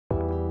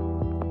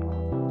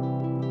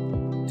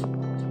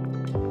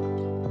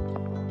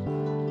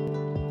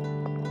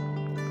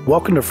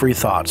Welcome to Free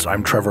Thoughts.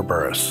 I'm Trevor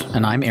Burrus.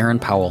 And I'm Aaron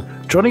Powell.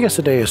 Joining us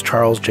today is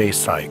Charles J.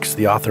 Sykes,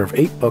 the author of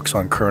 8 books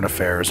on current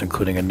affairs,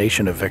 including A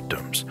Nation of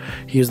Victims.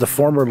 He is the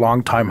former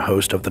longtime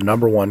host of the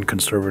 #1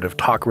 conservative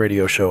talk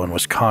radio show in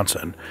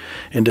Wisconsin.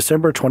 In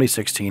December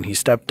 2016, he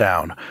stepped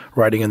down,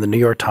 writing in the New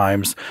York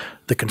Times,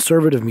 "The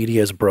conservative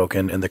media is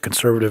broken and the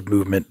conservative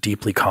movement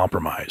deeply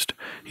compromised."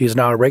 He is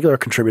now a regular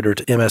contributor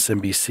to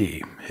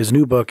MSNBC. His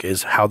new book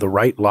is How the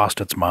Right Lost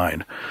Its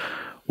Mind.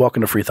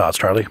 Welcome to Free Thoughts,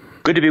 Charlie.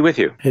 Good to be with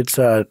you.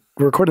 We're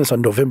recording this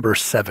on November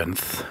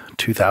 7th,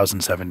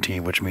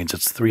 2017, which means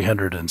it's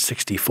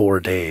 364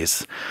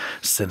 days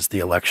since the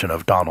election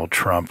of Donald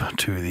Trump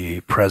to the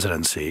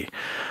presidency.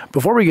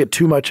 Before we get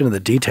too much into the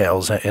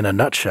details, in a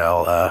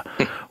nutshell,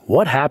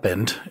 what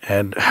happened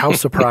and how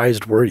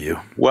surprised were you?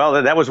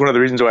 Well, that was one of the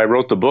reasons why I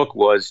wrote the book,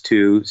 was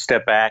to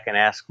step back and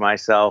ask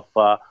myself,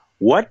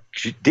 what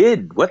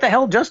the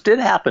hell just did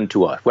happen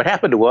to us? What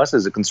happened to us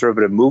as a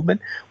conservative movement?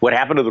 What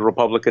happened to the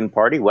Republican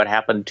Party? What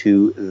happened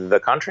to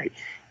the country?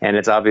 And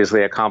it's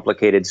obviously a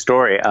complicated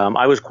story.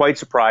 I was quite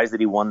surprised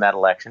that he won that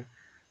election.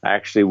 I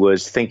actually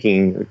was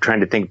trying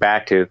to think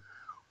back to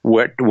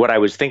what I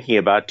was thinking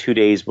about 2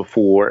 days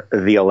before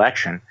the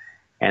election.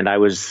 And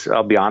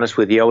I'll be honest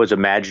with you, I was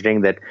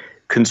imagining that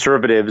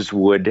conservatives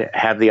would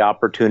have the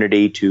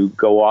opportunity to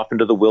go off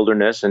into the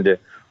wilderness and to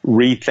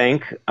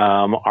rethink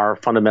our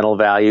fundamental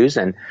values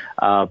and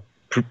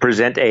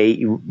present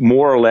a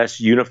more or less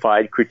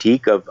unified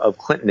critique of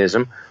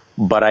Clintonism.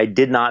 But I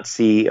did not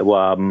see,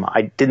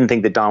 I didn't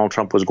think that Donald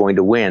Trump was going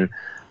to win.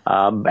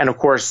 And of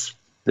course,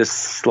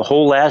 the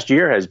whole last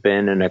year has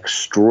been an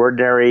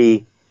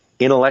extraordinary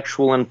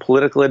intellectual and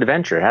political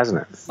adventure,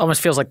 hasn't it? Almost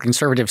feels like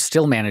conservatives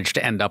still managed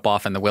to end up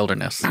off in the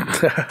wilderness.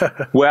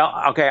 Well,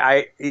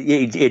 okay,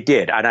 it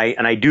did,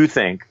 and I do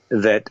think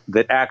that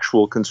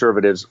actual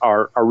conservatives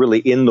are really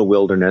in the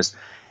wilderness,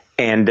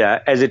 and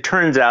as it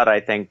turns out,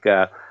 I think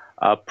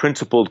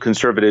principled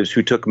conservatives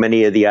who took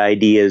many of the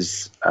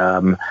ideas,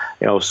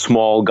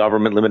 small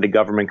government, limited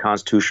government,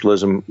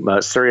 constitutionalism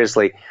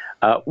seriously.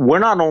 We're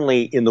not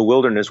only in the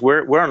wilderness,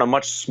 we're on a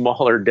much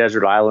smaller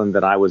desert island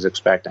than I was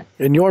expecting.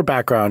 In your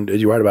background,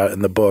 as you write about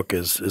in the book,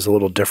 is a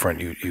little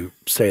different. You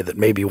say that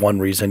maybe one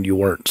reason you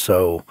weren't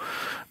so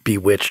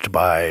bewitched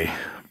by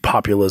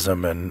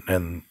populism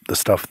and the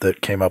stuff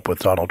that came up with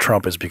Donald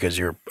Trump is because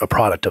you're a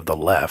product of the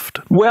left.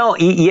 Well,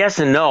 yes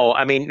and no.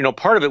 I mean,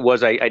 part of it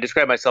was I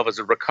describe myself as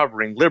a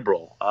recovering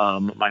liberal.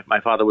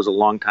 My father was a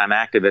longtime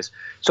activist.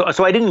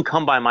 So I didn't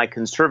come by my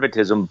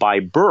conservatism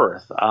by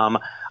birth.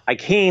 I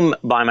came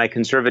by my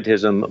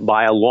conservatism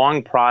by a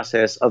long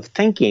process of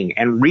thinking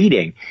and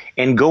reading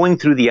and going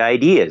through the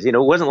ideas. It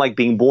wasn't like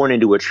being born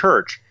into a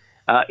church.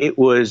 It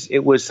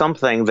was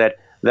something that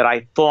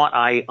I thought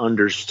I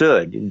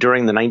understood.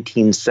 During the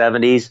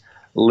 1970s,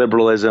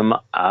 liberalism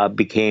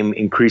became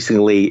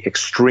increasingly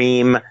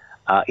extreme,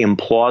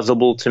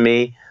 implausible to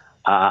me.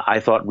 I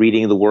thought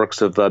reading the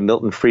works of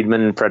Milton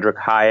Friedman, Frederick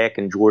Hayek,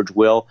 and George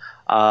Will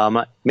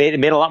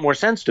made a lot more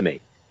sense to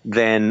me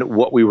than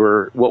what we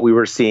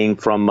were seeing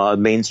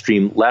from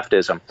mainstream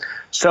leftism.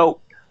 So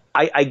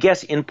I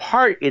guess in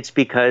part it's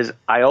because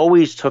I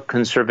always took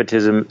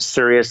conservatism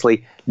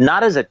seriously,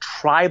 not as a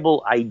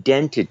tribal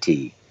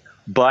identity,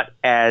 but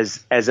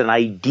as an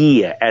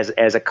idea,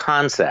 as a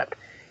concept.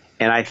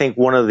 And I think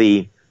one of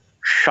the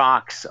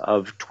shocks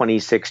of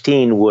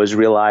 2016 was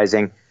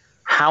realizing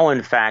how,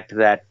 in fact,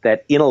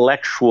 that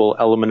intellectual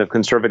element of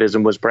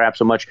conservatism was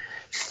perhaps a much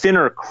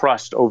thinner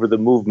crust over the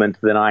movement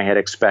than I had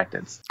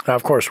expected. Now,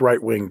 of course,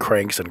 right-wing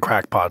cranks and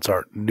crackpots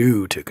aren't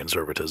new to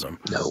conservatism.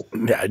 No.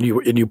 Yeah,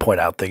 and you point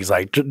out things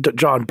like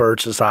John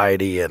Birch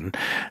Society and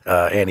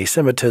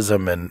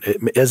anti-Semitism. And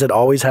has it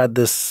always had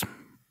this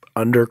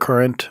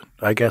undercurrent,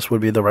 I guess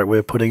would be the right way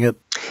of putting it?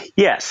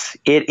 Yes,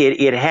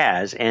 it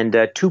has.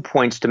 And 2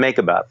 points to make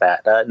about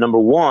that. Number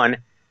one,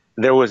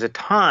 there was a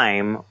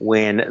time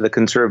when the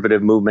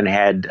conservative movement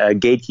had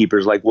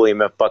gatekeepers like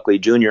William F. Buckley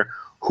Jr.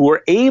 who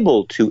were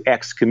able to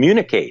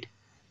excommunicate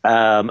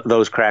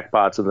those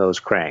crackpots and those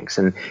cranks.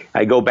 And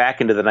I go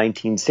back into the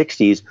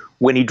 1960s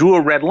when he drew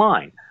a red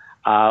line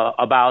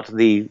about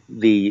the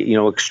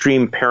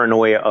extreme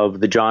paranoia of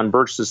the John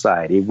Birch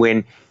Society,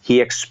 when he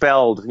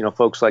expelled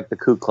folks like the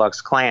Ku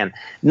Klux Klan,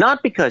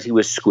 not because he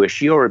was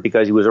squishy or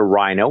because he was a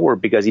rhino or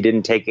because he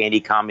didn't take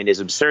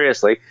anti-communism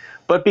seriously,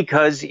 but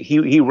because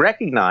he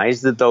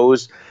recognized that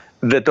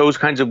those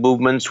kinds of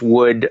movements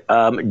would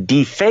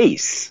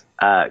deface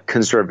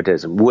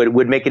conservatism,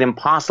 would make it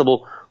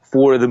impossible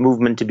for the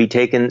movement to be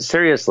taken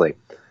seriously.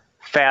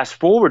 Fast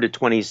forward to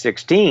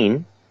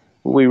 2016.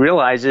 What we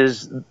realize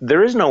is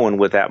there is no one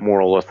with that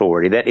moral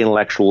authority, that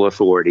intellectual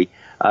authority,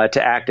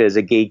 to act as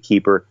a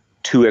gatekeeper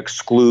to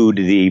exclude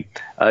the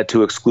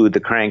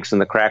cranks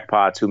and the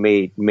crackpots who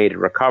made a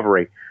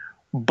recovery.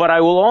 But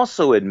I will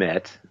also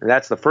admit,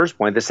 that's the first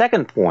point. The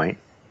second point,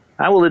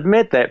 I will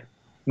admit that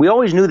we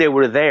always knew they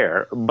were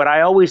there, but I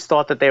always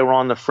thought that they were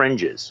on the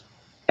fringes.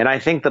 And I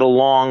think that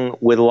along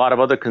with a lot of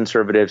other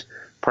conservatives,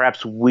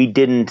 perhaps we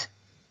didn't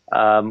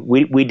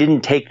we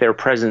didn't take their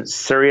presence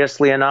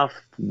seriously enough.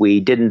 We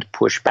didn't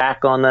push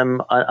back on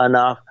them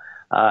enough.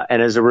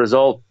 And as a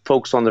result,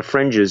 folks on the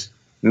fringes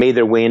made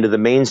their way into the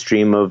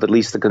mainstream of at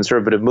least the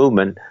conservative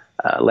movement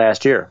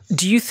last year.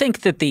 Do you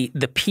think that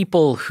the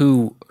people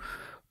who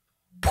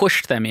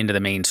pushed them into the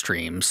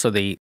mainstream, so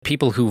the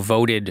people who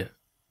voted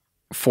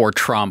for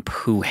Trump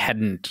who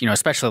hadn't,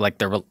 especially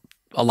like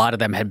a lot of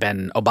them had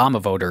been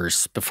Obama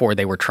voters before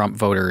they were Trump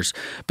voters,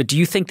 but do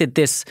you think that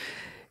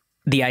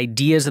the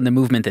ideas and the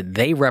movement that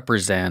they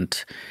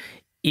represent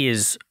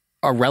is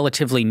a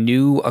relatively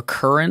new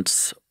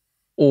occurrence,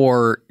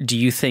 or do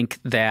you think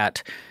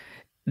that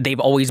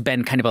they've always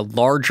been kind of a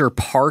larger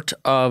part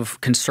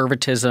of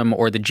conservatism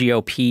or the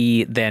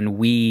GOP than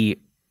we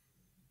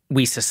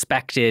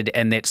suspected,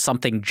 and that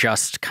something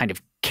just kind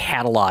of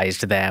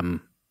catalyzed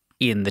them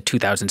in the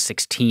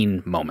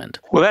 2016 moment?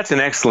 Well, that's an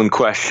excellent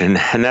question,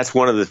 and that's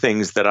one of the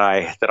things that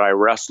I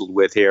wrestled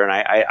with here, and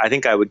I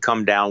think I would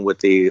come down with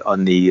to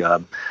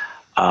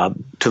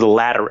the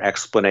latter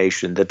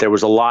explanation, that there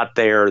was a lot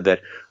there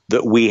that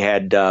we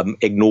had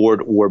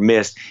ignored or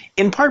missed,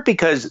 in part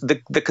because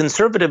the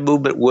conservative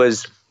movement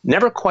was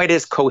never quite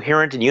as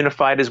coherent and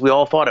unified as we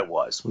all thought it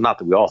was. Not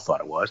that we all thought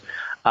it was,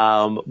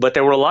 but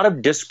there were a lot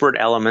of disparate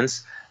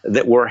elements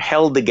that were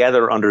held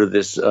together under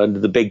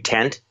the big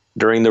tent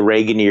during the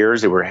Reagan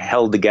years. They were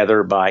held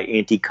together by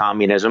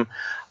anti-communism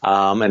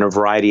and a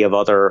variety of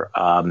other,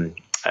 were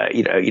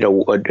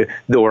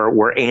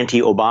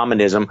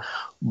anti-Obamanism.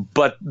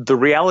 But the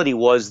reality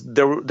was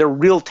there were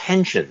real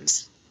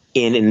tensions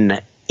in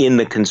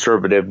the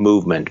conservative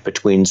movement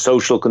between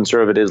social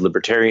conservatives,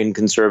 libertarian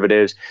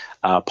conservatives,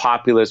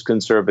 populist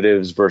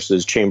conservatives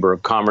versus Chamber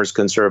of Commerce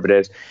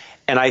conservatives.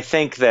 And I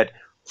think that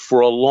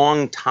for a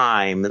long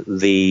time,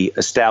 the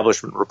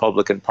establishment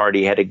Republican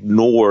Party had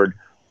ignored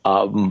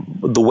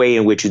the way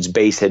in which its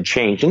base had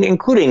changed,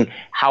 including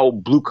how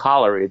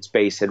blue-collar its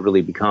base had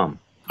really become.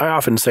 I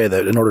often say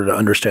that in order to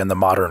understand the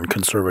modern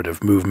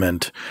conservative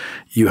movement,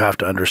 you have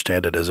to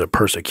understand it as a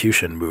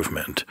persecution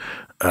movement.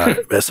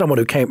 As someone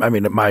who came,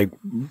 my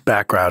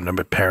background and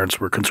my parents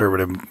were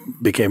conservative,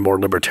 became more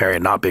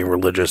libertarian, not being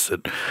religious.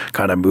 It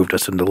kind of moved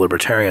us into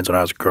libertarians when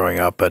I was growing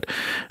up. But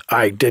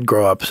I did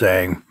grow up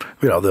saying,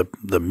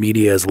 the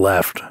media is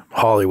left,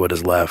 Hollywood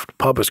is left,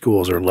 public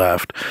schools are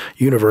left,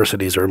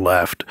 universities are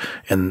left,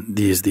 and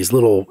these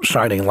little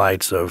shining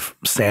lights of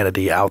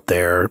sanity out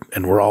there,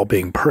 and we're all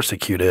being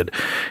persecuted.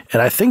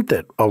 And I think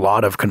that a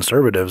lot of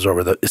conservatives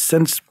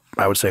since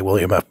I would say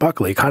William F.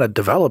 Buckley kind of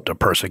developed a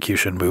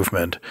persecution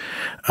movement.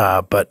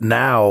 But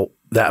now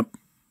that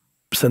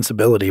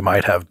sensibility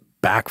might have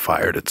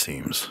backfired, it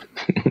seems.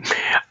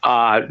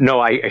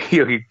 No,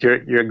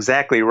 you're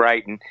exactly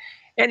right.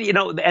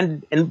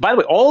 And by the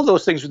way, all of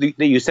those things that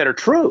you said are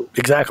true.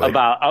 Exactly.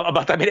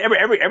 About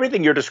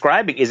everything you're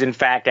describing is in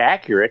fact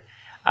accurate.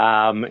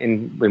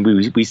 And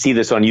we see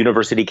this on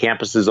university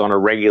campuses on a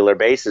regular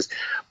basis.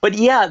 But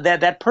yeah,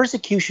 that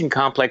persecution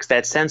complex,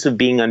 that sense of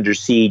being under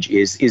siege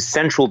is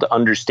central to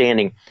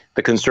understanding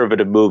the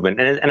conservative movement.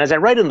 And as I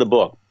write in the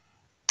book,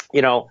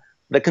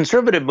 the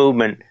conservative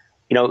movement,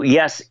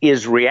 yes,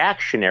 is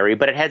reactionary,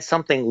 but it had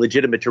something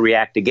legitimate to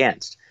react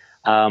against.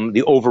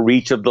 The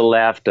overreach of the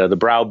left, the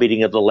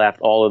browbeating of the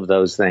left, all of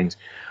those things.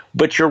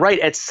 But you're right,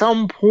 at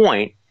some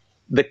point,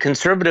 the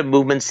conservative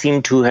movement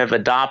seemed to have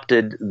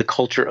adopted the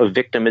culture of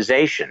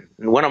victimization.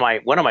 And one of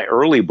my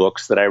early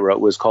books that I wrote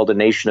was called A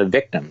Nation of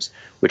Victims,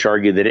 which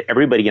argued that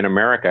everybody in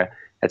America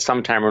at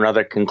some time or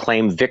another can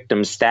claim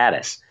victim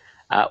status.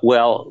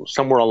 Well,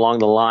 somewhere along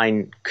the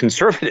line,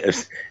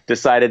 conservatives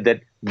decided that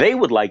they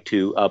would like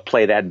to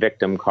play that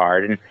victim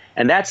card,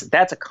 and that's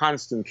a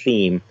constant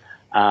theme.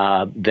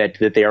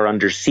 That they are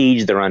under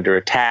siege, they're under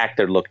attack,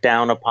 they're looked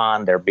down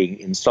upon, they're being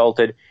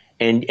insulted,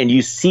 and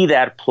you see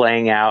that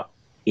playing out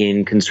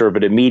in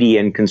conservative media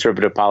and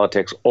conservative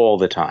politics all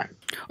the time.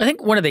 I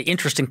think one of the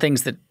interesting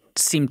things that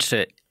seemed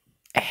to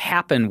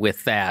happen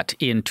with that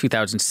in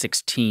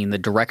 2016, the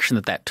direction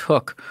that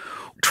took,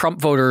 Trump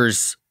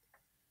voters,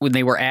 when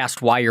they were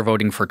asked why you're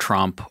voting for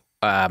Trump,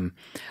 one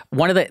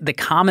of the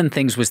common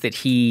things was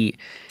that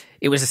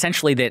it was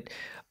essentially that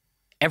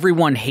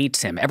everyone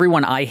hates him.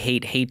 Everyone I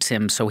hate hates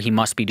him, so he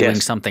must be doing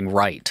something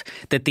right.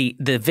 That the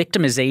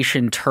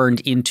victimization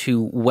turned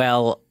into,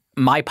 well,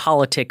 my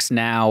politics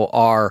now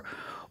are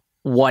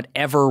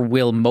whatever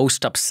will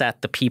most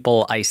upset the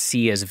people I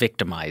see as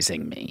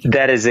victimizing me.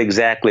 That is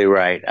exactly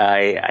right.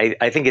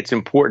 I think it's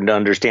important to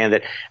understand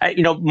that,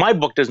 my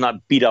book does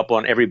not beat up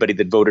on everybody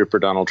that voted for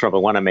Donald Trump. I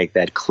want to make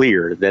that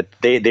clear, that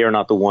they are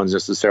not the ones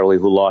necessarily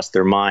who lost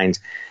their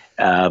minds.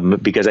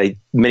 Because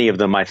many of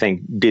them, I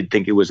think, did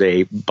think it was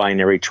a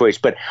binary choice.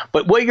 But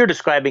what you're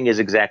describing is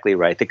exactly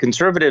right. The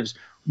conservatives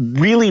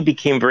really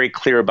became very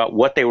clear about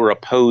what they were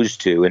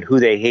opposed to and who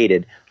they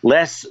hated,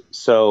 less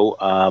so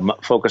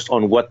focused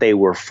on what they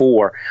were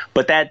for.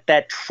 But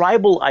that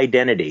tribal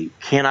identity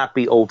cannot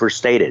be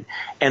overstated.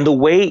 And the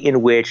way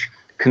in which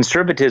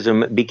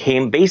conservatism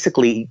became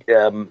basically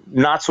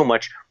not so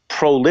much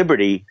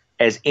pro-liberty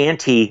as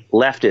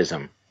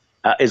anti-leftism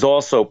is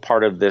also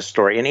part of this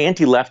story. And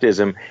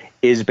anti-leftism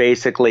is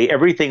basically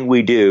everything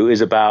we do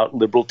is about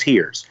liberal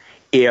tears.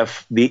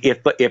 If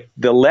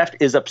the left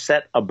is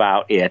upset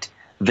about it,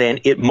 then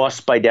it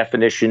must by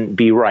definition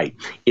be right.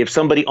 If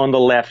somebody on the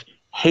left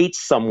hates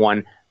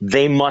someone,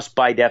 they must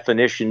by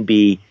definition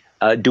be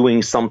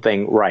doing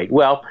something right.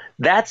 Well,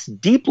 that's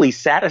deeply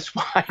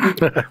satisfying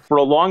for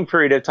a long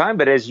period of time.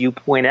 But as you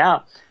point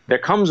out, there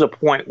comes a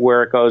point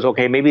where it goes,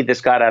 okay, maybe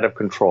this got out of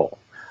control.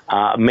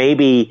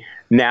 Maybe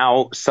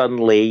now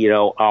suddenly,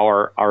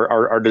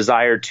 our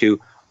desire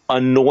to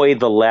annoy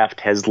the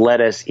left has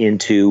led us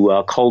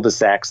into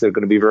cul-de-sacs that are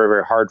going to be very,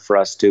 very hard for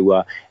us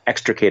to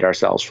extricate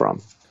ourselves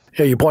from.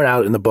 Yeah, you point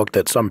out in the book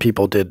that some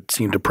people did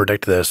seem to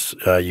predict this.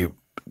 You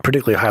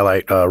particularly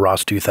highlight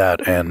Ross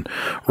Douthat and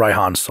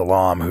Reihan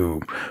Salam,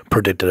 who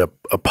predicted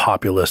a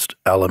populist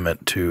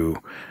element to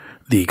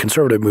the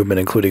conservative movement,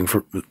 including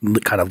for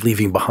kind of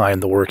leaving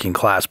behind the working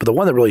class. But the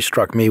one that really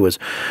struck me was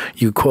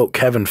you quote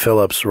Kevin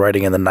Phillips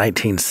writing in the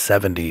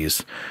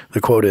 1970s. The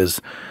quote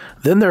is,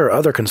 "Then there are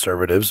other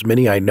conservatives,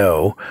 many I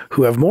know,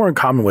 who have more in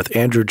common with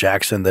Andrew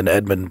Jackson than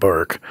Edmund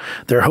Burke.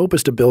 Their hope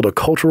is to build a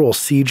cultural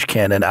siege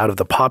cannon out of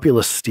the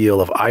populist steel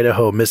of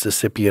Idaho,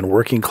 Mississippi, and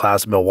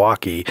working-class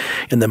Milwaukee,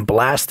 and then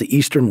blast the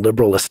Eastern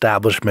liberal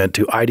establishment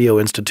to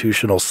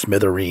ideo-institutional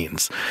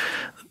smithereens."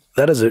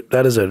 That is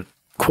a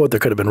quote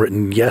that could have been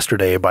written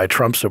yesterday by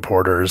Trump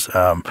supporters.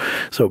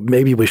 So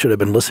maybe we should have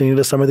been listening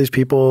to some of these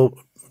people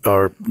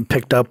or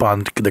picked up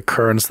on the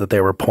currents that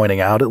they were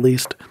pointing out at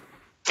least.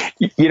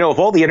 Of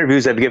all the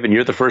interviews I've given,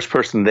 you're the first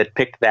person that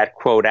picked that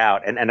quote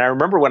out. And I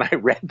remember when I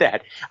read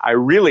that, I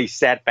really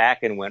sat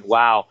back and went,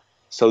 wow.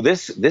 So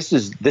these are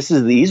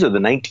the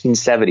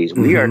 1970s.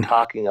 We are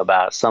talking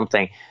about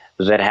something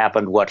that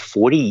happened,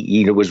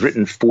 was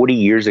written 40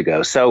 years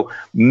ago. So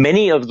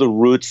many of the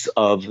roots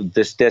of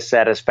this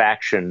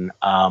dissatisfaction,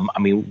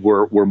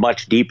 were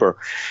much deeper.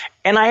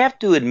 And I have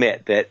to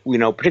admit that,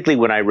 particularly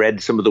when I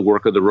read some of the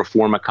work of the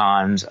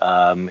Reformicons,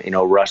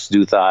 Russ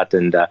Douthat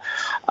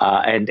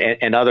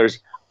and others,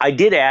 I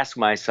did ask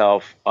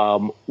myself,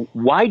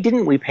 why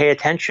didn't we pay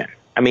attention?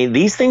 I mean,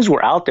 these things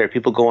were out there,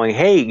 people going,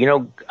 hey,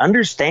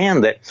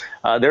 understand that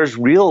there's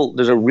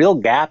a real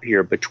gap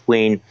here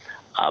between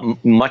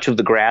much of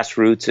the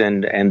grassroots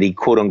and the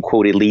quote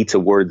unquote elites, a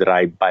word that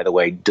I, by the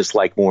way,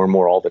 dislike more and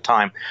more all the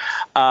time.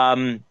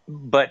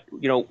 But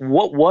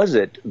what was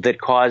it that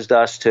caused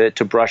us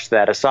to brush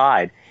that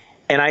aside?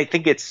 And I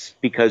think it's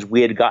because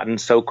we had gotten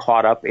so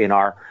caught up in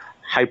our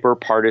hyper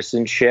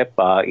partisanship.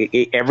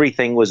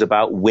 Everything was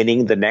about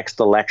winning the next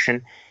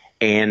election.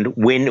 And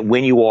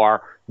when you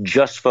are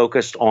just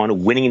focused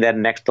on winning that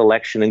next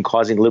election and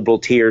causing liberal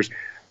tears,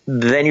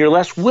 then you're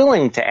less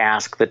willing to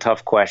ask the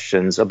tough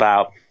questions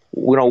about,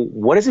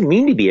 what does it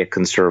mean to be a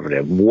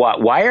conservative?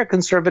 Why are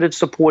conservatives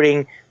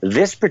supporting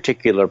this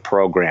particular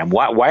program?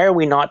 Why are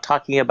we not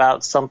talking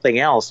about something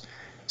else?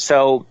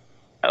 So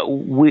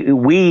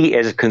we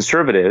as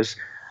conservatives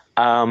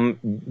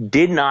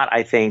did not,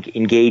 I think,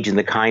 engage in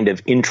the kind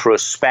of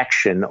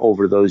introspection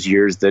over those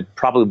years that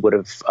probably would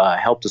have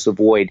helped us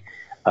avoid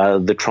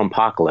the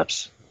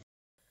Trumpocalypse.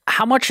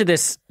 How much of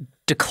this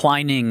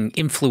declining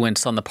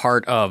influence on the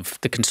part of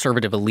the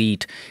conservative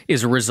elite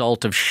is a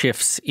result of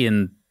shifts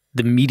in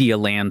the media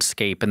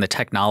landscape and the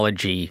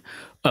technology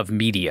of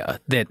media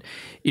that,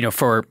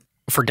 for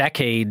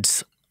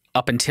decades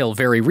up until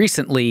very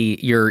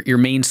recently, your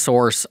main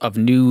source of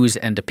news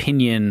and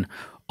opinion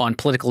on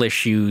political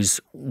issues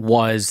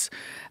was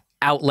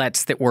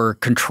outlets that were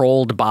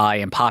controlled by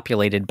and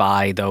populated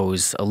by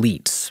those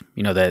elites,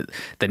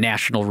 the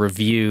National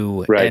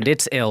Review and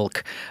its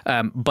ilk.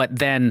 But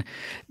then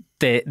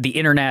the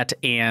internet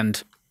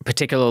and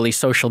particularly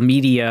social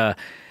media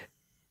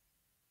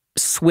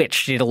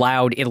switched. It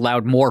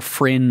allowed more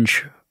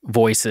fringe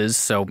voices.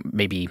 So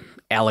maybe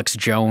Alex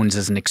Jones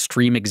is an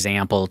extreme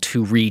example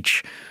to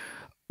reach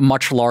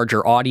much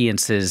larger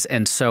audiences.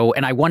 And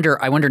I wonder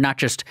not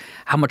just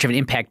how much of an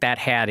impact that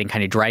had in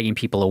kind of dragging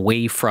people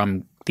away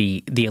from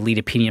the elite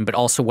opinion, but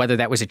also whether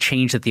that was a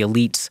change that the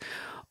elites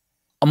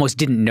almost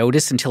didn't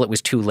notice until it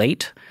was too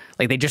late.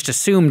 Like they just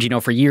assumed,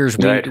 for years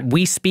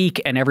we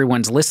speak and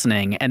everyone's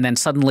listening, and then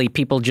suddenly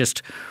people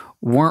just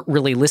weren't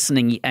really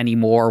listening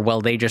anymore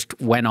while they just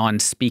went on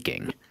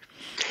speaking.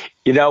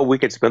 We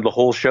could spend the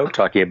whole show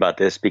talking about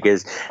this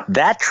because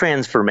that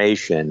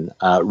transformation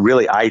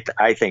really,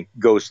 I think,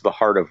 goes to the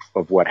heart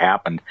of what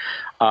happened.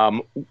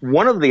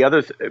 One of the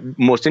other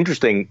most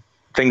interesting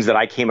things that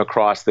I came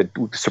across that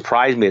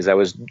surprised me as I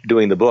was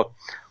doing the book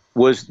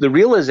was the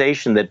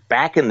realization that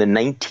back in the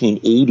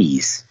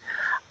 1980s,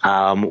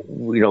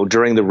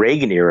 during the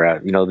Reagan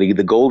era,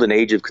 the golden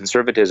age of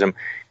conservatism,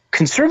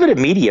 conservative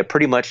media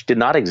pretty much did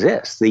not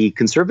exist. The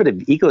conservative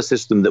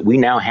ecosystem that we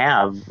now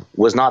have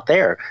was not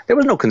there. There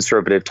was no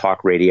conservative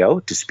talk radio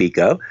to speak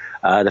of.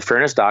 The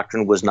Fairness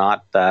Doctrine was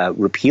not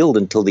repealed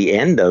until the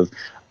end of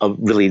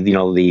really,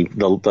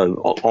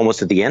 the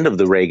almost at the end of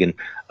the Reagan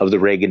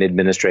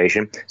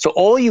administration. So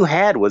all you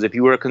had was, if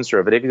you were a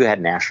conservative, you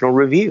had National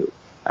Review.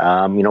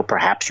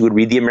 Perhaps you would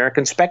read the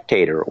American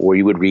Spectator or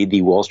you would read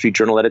the Wall Street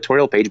Journal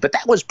editorial page, but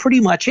that was pretty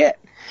much it.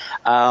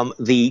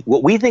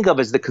 What we think of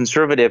as the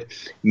conservative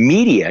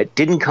media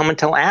didn't come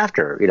until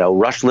after.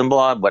 Rush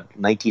Limbaugh,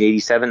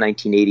 1987,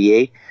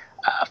 1988.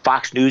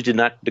 Fox News did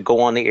not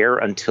go on the air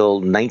until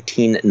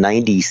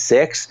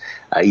 1996.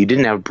 You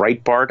didn't have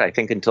Breitbart, I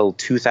think, until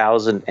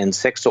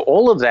 2006. So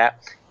all of that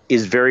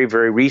is very,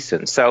 very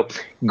recent. So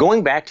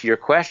going back to your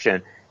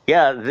question,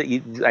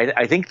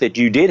 I think that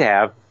you did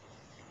have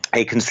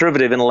a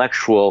conservative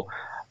intellectual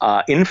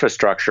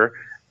infrastructure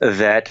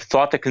that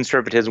thought that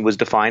conservatism was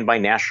defined by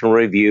National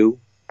Review,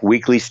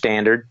 Weekly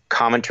Standard,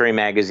 Commentary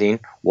Magazine,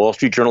 Wall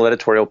Street Journal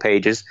editorial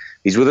pages.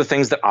 These were the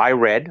things that I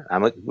read.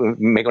 I'm going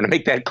to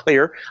make that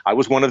clear. I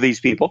was one of these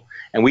people,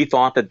 and we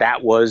thought that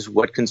that was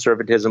what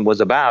conservatism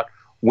was about,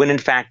 when in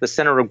fact the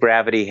center of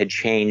gravity had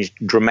changed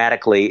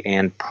dramatically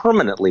and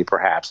permanently,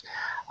 perhaps.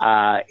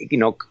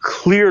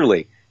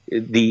 Clearly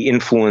the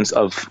influence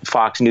of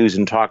Fox News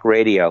and talk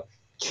radio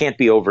can't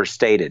be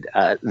overstated.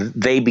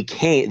 They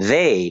became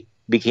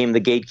the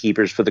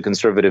gatekeepers for the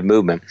conservative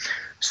movement,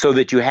 so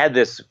that you had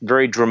this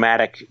very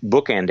dramatic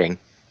bookending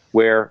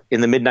where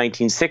in the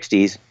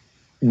mid-1960s,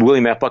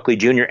 William F. Buckley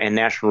Jr. and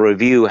National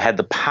Review had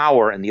the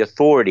power and the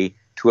authority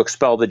to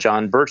expel the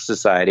John Birch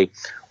Society.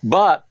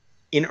 But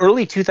in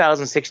early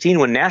 2016,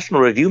 when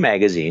National Review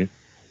magazine,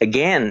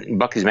 again,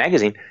 Buckley's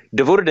magazine,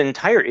 devoted an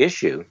entire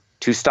issue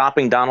to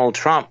stopping Donald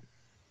Trump,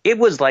 it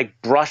was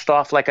like brushed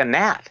off like a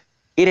gnat.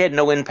 It had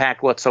no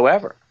impact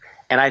whatsoever.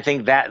 And I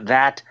think that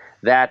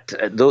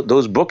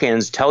those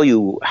bookends tell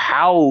you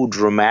how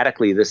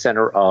dramatically the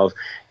center of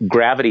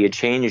gravity had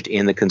changed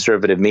in the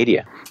conservative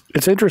media.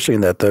 It's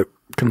interesting that the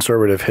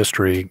conservative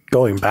history,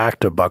 going back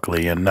to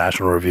Buckley and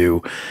National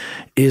Review,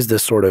 is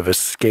this sort of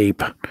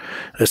escape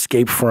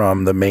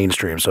from the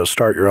mainstream. So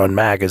start your own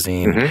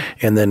magazine,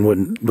 and then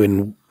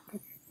when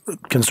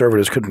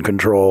conservatives couldn't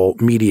control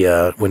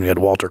media, when we had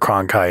Walter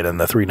Cronkite and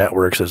the three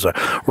networks, is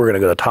we're going to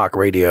go to talk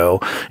radio,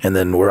 and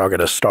then we're all going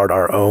to start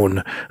our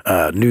own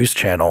news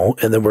channel,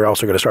 and then we're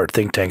also going to start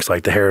think tanks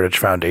like the Heritage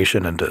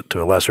Foundation, and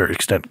to a lesser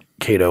extent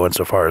Cato,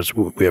 insofar as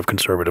we have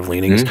conservative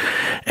leanings.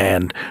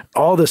 And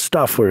all this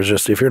stuff was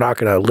just, if you're not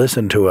going to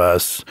listen to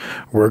us,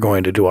 we're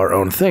going to do our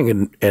own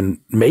thing. And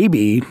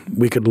maybe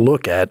we could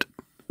look at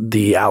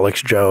the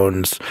Alex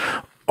Jones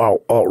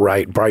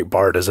alt-right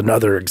Breitbart is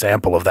another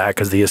example of that,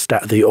 because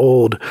the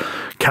old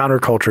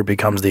counterculture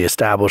becomes the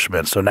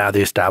establishment. So now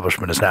the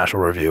establishment is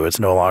National Review. It's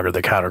no longer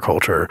the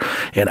counterculture.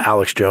 And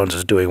Alex Jones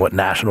is doing what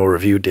National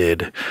Review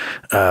did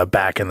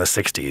back in the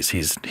 60s.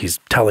 He's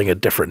telling a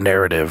different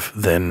narrative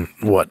than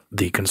what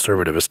the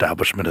conservative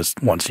establishment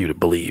wants you to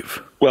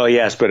believe. Well,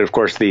 yes, but of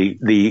course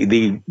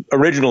the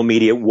original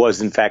media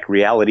was in fact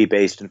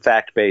reality-based and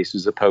fact-based,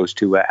 as opposed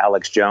to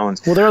Alex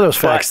Jones. Well, there are those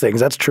facts things.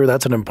 That's true.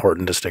 That's an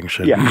important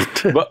distinction. Yeah,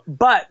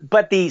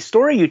 but the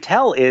story you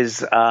tell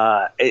is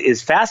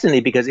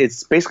fascinating, because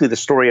it's basically the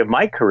story of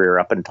my career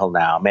up until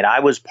now. I mean, I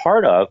was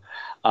part of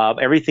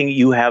everything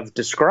you have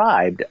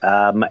described,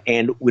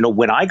 and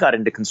when I got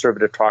into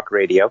conservative talk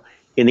radio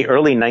in the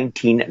early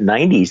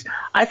 1990s,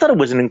 I thought it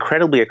was an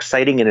incredibly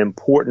exciting and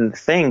important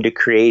thing to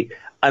create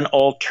an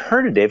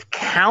alternative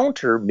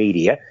counter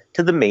media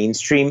to the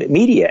mainstream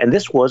media. And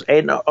this was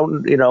a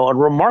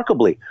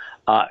remarkably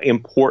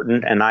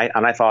important and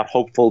I thought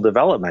hopeful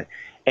development.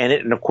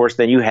 And of course,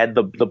 then you had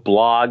the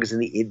blogs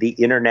and the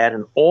internet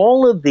and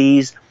all of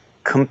these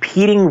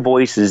competing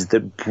voices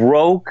that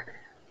broke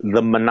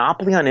the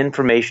monopoly on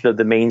information of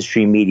the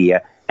mainstream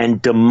media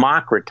and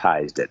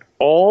democratized it.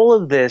 All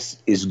of this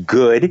is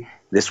good.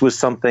 This was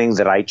something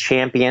that I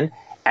championed.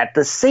 At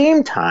the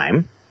same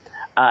time,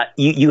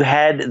 you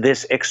had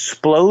this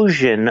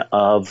explosion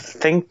of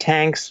think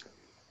tanks,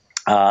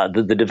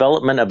 the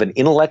development of an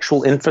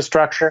intellectual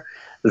infrastructure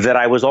that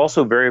I was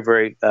also very,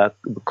 very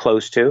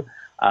close to.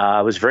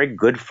 I was very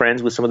good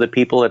friends with some of the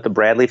people at the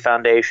Bradley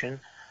Foundation.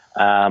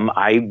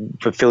 I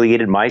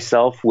affiliated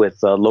myself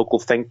with local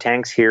think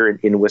tanks here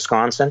in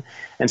Wisconsin.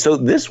 And so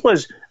this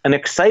was an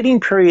exciting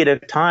period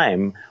of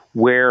time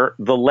where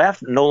the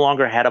left no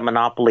longer had a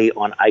monopoly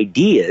on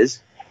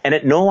ideas, and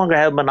it no longer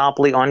had a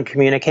monopoly on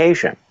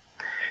communication.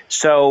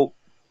 So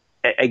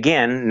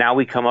again, now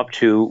we come up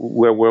to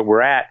where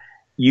we're at.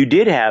 You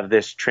did have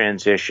this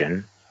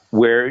transition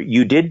where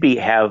you did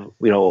have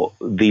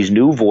these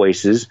new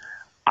voices,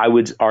 I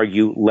would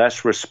argue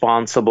less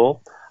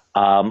responsible,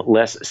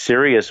 less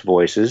serious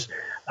voices.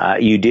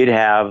 You did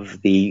have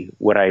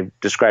what I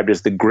described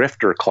as the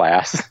grifter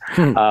class,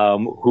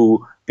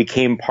 who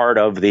became part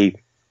of the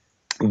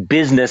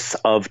business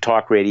of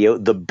talk radio,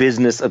 the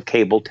business of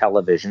cable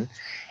television.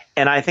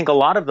 And I think a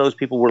lot of those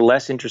people were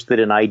less interested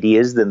in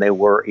ideas than they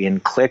were in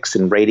clicks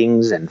and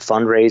ratings and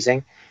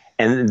fundraising.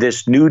 And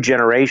this new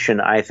generation,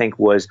 I think,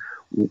 was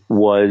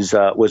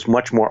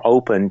much more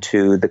open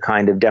to the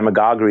kind of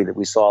demagoguery that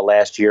we saw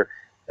last year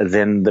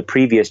than the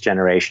previous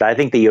generation. I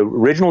think the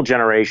original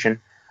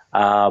generation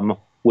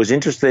was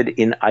interested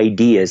in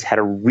ideas, had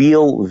a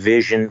real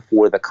vision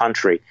for the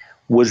country,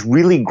 was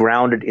really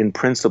grounded in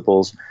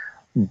principles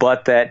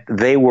but that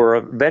they were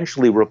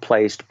eventually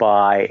replaced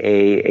by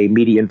a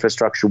media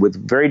infrastructure with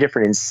very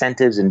different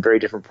incentives and very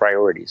different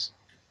priorities.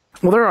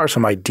 Well, there are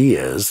some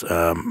ideas,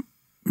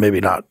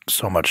 maybe not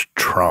so much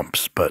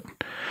Trump's, but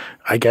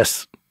I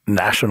guess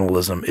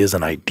nationalism is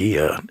an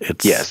idea.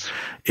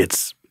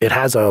 It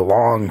has a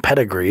long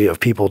pedigree of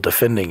people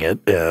defending it,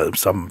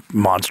 some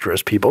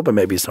monstrous people, but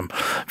maybe some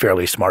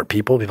fairly smart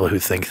people who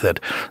think that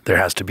there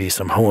has to be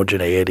some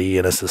homogeneity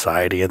in a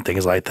society and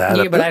things like that.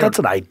 Yeah, but that's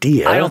an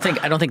idea. I don't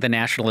think the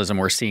nationalism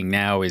we're seeing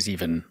now is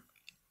even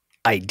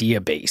idea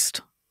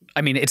based.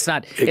 I mean, it's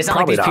not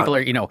like these people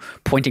are,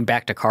 pointing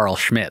back to Carl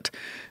Schmitt.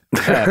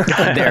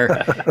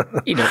 They're,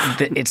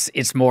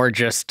 it's more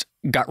just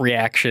gut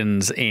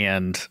reactions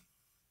and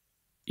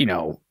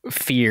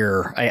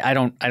fear. I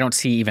don't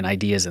see even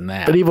ideas in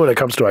that. But even when it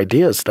comes to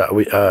ideas stuff,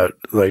 we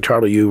like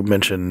Charlie, you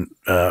mentioned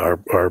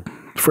our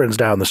friends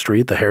down the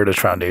street, the Heritage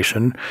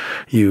Foundation.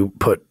 You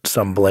put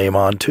some blame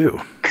on too.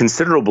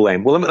 Considerable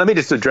blame. Well, let me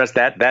just address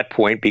that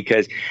point,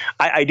 because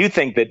I do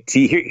think that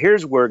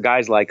here's where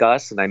guys like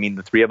us, and I mean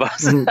the three of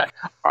us,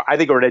 I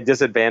think are at a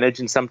disadvantage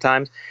in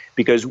sometimes,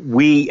 because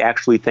we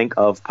actually think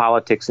of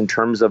politics in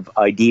terms of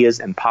ideas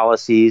and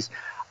policies.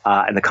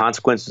 And the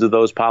consequences of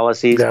those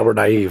policies. Yeah, we're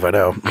naive, I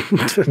know.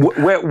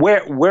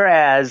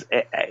 Whereas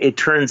it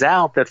turns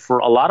out that for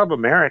a lot of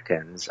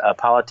Americans,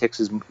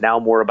 politics is now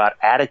more about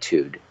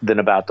attitude than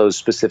about those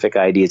specific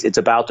ideas. It's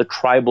about the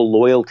tribal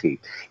loyalty.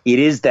 It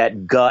is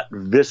that gut,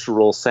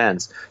 visceral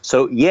sense.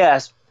 So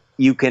yes,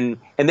 you can,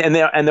 and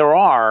there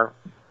are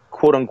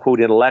quote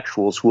unquote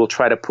intellectuals who will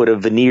try to put a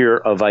veneer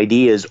of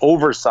ideas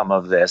over some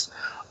of this.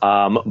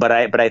 But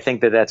I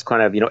think that's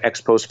kind of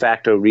ex post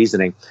facto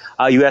reasoning.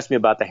 You asked me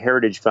about the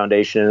Heritage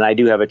Foundation, and I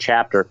do have a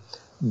chapter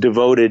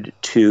devoted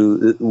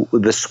to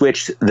the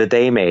switch that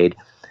they made.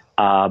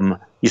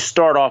 You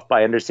start off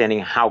by understanding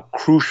how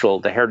crucial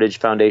the Heritage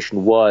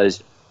Foundation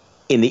was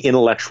in the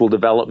intellectual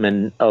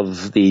development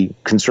of the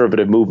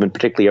conservative movement,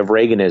 particularly of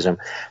Reaganism.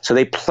 So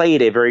they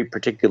played a very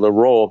particular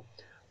role.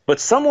 But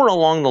somewhere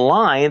along the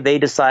line, they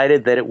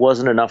decided that it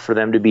wasn't enough for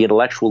them to be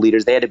intellectual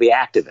leaders. They had to be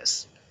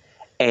activists.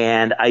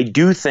 And I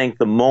do think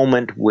the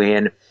moment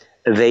when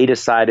they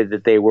decided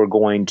that they were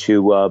going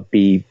to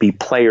be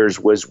players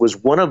was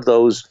one of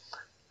those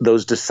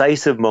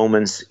decisive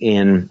moments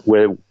in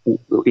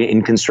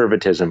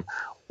conservatism,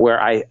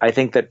 where I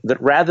think that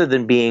rather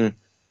than being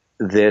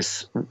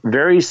this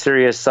very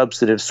serious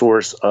substantive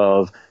source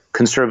of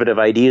conservative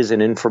ideas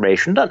and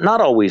information,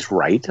 not always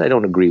right. I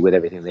don't agree with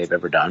everything they've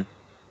ever done,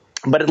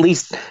 but at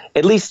least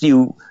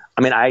you.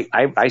 I mean,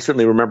 I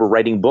certainly remember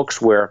writing books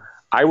where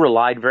I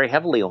relied very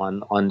heavily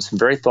on some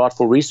very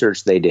thoughtful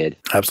research they did.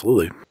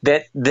 Absolutely.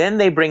 Then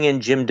they bring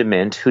in Jim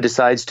DeMint, who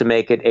decides to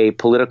make it a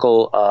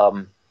political,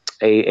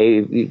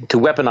 to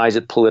weaponize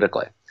it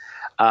politically,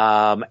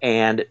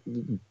 and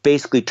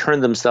basically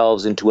turn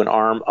themselves into an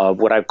arm of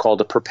what I've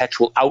called a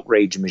perpetual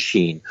outrage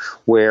machine,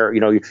 where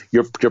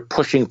you're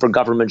pushing for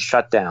government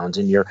shutdowns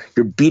and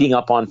you're beating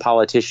up on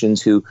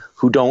politicians who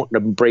don't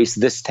embrace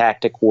this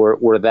tactic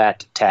or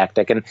that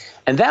tactic, and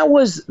that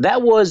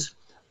was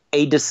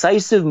a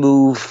decisive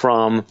move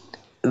from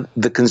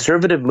the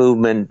conservative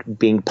movement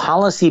being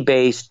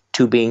policy-based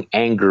to being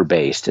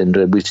anger-based.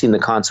 And we've seen the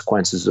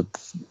consequences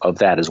of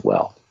that as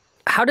well.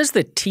 How does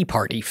the Tea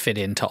Party fit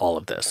into all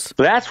of this?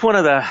 That's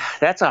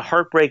a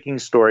heartbreaking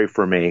story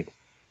for me,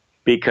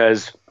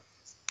 because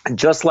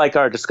just like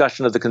our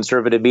discussion of the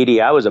conservative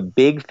media, I was a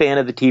big fan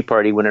of the Tea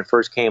Party when it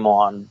first came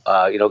on,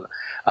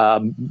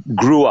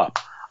 grew up.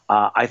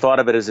 I thought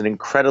of it as an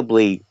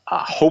incredibly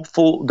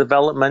hopeful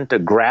development, a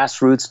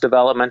grassroots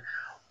development.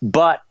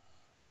 But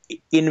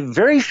in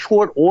very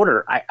short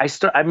order, I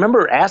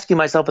remember asking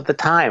myself at the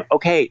time,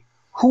 okay,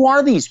 who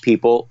are these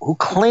people who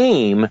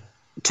claim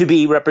to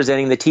be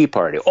representing the Tea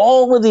Party?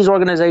 All of these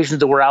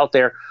organizations that were out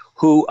there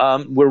who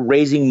were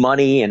raising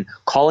money and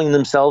calling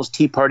themselves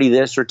Tea Party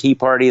this or Tea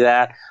Party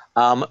that,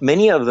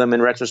 many of them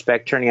in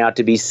retrospect turning out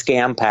to be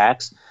scam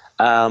packs.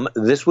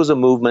 This was a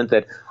movement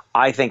that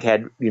I think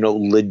had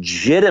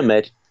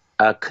legitimate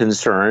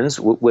concerns,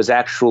 was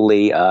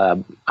actually,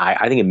 I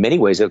think in many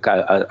ways,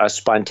 a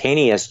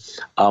spontaneous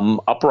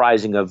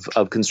uprising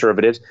of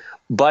conservatives,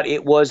 but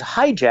it was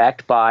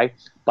hijacked by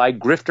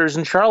grifters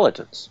and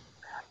charlatans.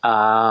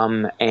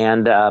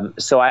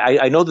 So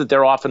I know that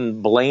they're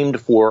often blamed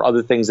for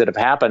other things that have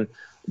happened,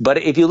 but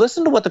if you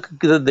listen to what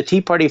the Tea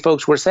Party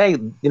folks were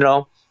saying,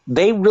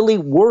 they really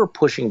were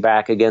pushing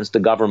back against a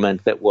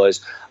government that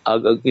was,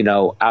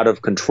 out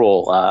of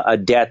control, a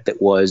debt that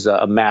was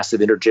a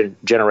massive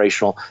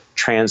intergenerational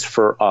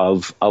transfer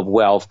of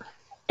wealth.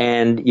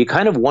 And you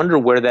kind of wonder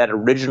where that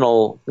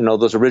original,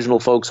 those original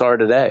folks are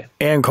today.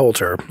 Ann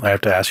Coulter, I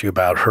have to ask you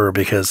about her,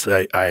 because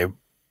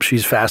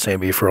she's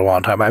fascinated me for a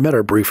long time. I met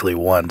her briefly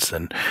once,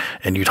 and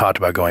you talked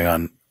about going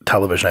on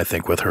television, I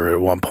think, with her at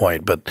one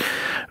point. But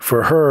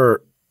for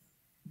her,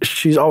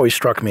 she's always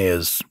struck me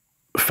as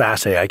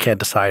fascinating. I can't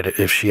decide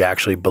if she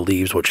actually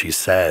believes what she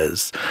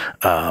says.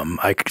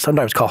 I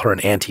sometimes call her an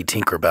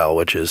anti-Tinkerbell,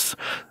 which is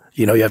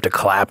You know, you have to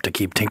clap to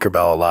keep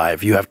Tinkerbell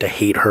alive. You have to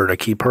hate her to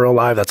keep her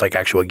alive. That's like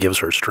actually what gives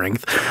her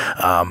strength.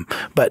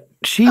 But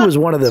she was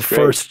one of the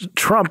first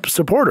Trump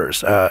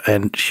supporters.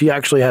 And she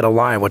actually had a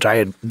line, which I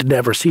had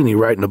never seen you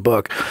write in a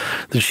book,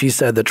 that she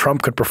said that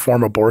Trump could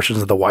perform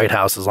abortions at the White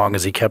House as long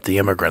as he kept the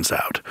immigrants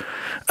out.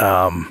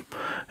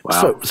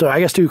 Wow. So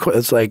I guess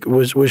it's like,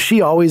 was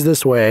she always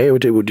this way?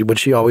 Was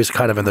she always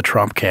kind of in the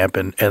Trump camp?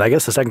 And I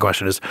guess the second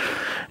question is,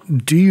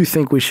 do you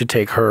think we should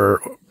take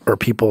her or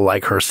people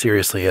like her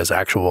seriously as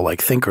actual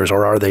like thinkers,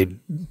 or are they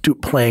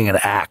playing an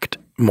act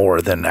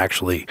more than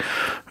actually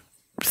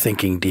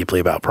thinking deeply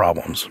about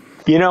problems?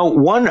 You know,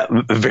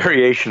 one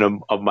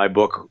variation of my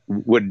book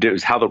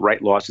is How the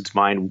Right Lost Its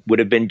Mind would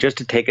have been just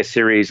to take a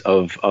series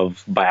of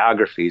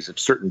biographies of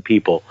certain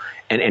people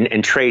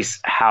and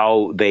trace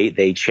how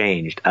they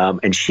changed.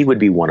 And she would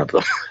be one of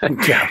them.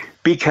 Yeah.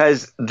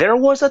 Because there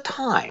was a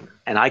time,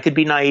 and I could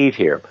be naive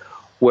here,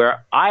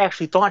 where I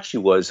actually thought she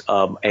was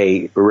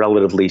a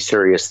relatively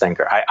serious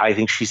thinker. I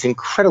think she's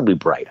incredibly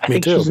bright. I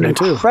think she's an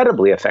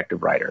incredibly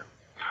effective writer.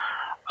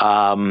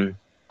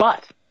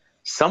 But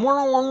somewhere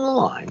along the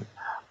line,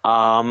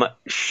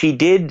 she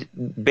did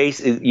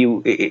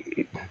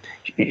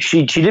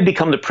she did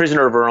become the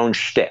prisoner of her own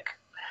shtick.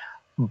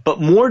 But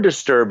more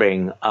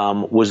disturbing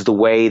was the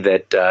way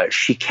that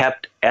she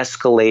kept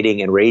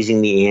escalating and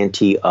raising the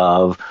ante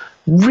of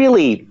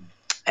really,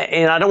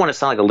 and I don't want to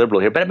sound like a liberal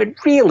here, but I mean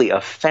really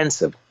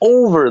offensive,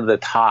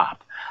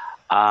 over-the-top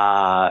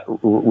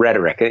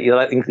rhetoric,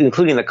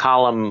 including the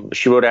column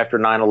she wrote after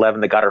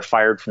 9/11 that got her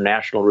fired from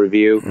National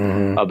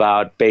Review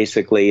about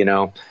basically,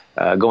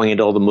 going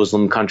into all the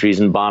Muslim countries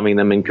and bombing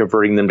them and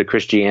converting them to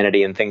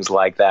Christianity and things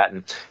like that.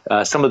 And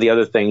some of the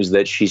other things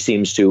that she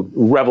seems to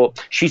revel.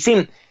 She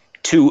seems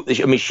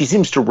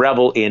to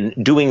revel in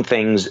doing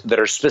things that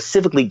are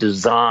specifically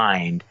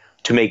designed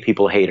to make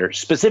people hate her,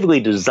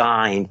 specifically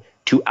designed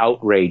to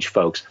outrage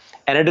folks.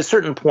 And at a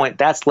certain point,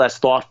 that's less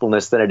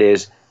thoughtfulness than it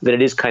is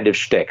kind of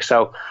shtick.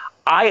 So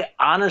I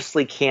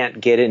honestly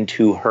can't get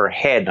into her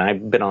head, and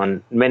I've been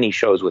on many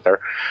shows with her,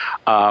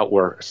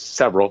 or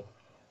several,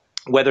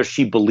 whether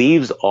she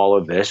believes all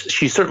of this.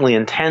 She's certainly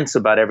intense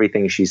about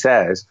everything she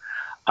says,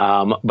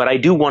 but I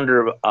do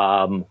wonder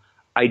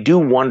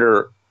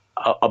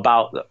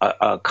about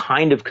a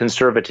kind of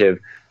conservative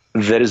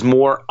that is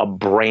more a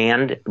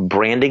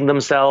branding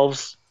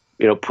themselves,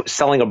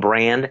 selling a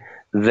brand,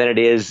 than it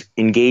is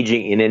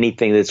engaging in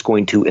anything that's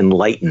going to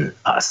enlighten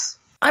us.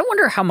 I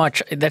wonder how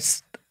much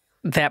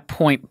that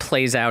point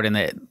plays out in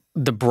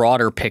the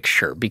broader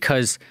picture,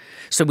 because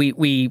so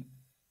we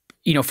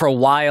for a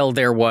while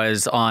there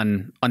was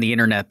on the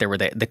internet, there were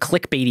the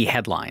clickbaity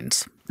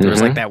headlines. There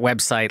was like that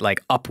website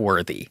like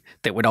Upworthy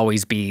that would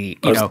always be,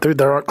 there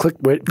aren't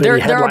clickbaity there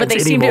headlines are, but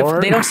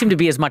they don't seem to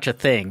be as much a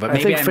thing. But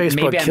maybe I think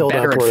Facebook killed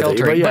better Upworthy, at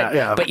filtering.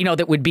 but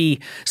that would be,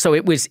 so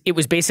it was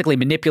basically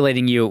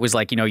manipulating you. It was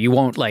like, you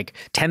won't like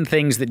 10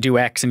 things that do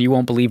X and you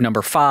won't believe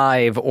number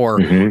 5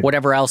 or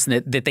whatever else.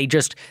 And that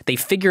they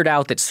figured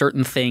out that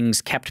certain things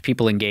kept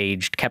people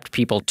engaged, kept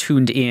people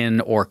tuned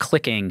in or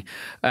clicking.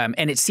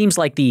 And it seems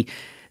like the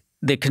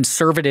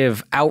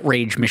conservative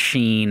outrage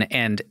machine,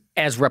 and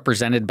as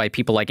represented by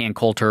people like Ann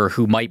Coulter,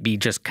 who might be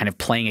just kind of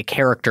playing a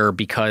character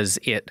because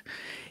it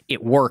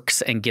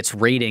works and gets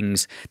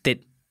ratings, that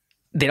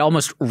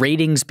almost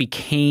ratings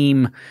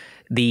became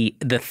the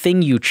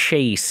thing you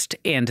chased,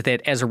 and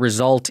that as a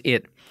result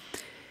it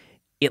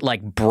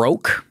like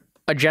broke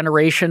a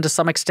generation to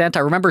some extent. I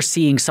remember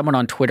seeing someone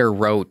on Twitter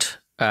wrote,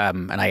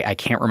 and I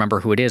can't remember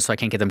who it is, so I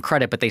can't give them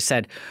credit, but they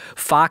said,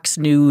 Fox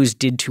News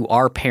did to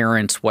our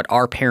parents what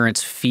our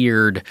parents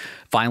feared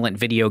violent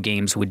video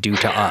games would do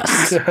to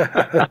us.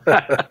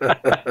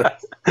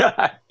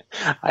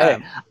 I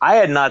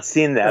had not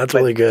seen that. That's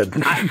really good.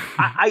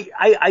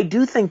 I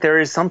do think there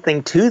is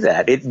something to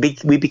that.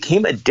 We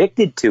became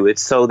addicted to it,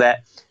 so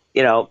that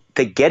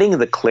getting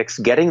the clicks,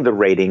 getting the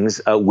ratings,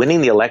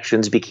 winning the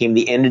elections became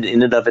the end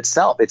in and of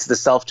itself. It's the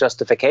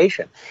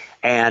self-justification.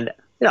 And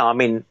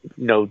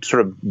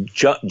sort of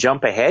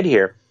jump ahead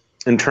here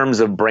in terms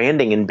of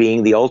branding and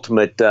being the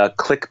ultimate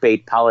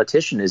clickbait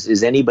politician.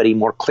 Is anybody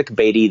more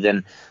clickbaity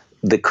than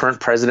the current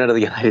president of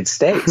the United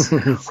States,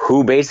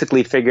 who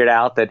basically figured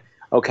out that,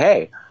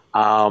 okay,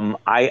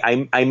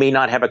 I may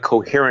not have a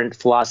coherent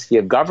philosophy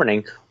of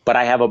governing, but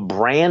I have a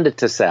brand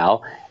to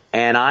sell,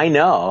 and I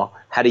know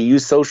how to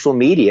use social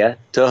media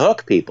to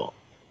hook people.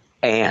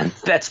 And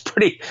that's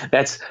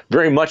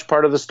very much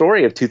part of the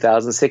story of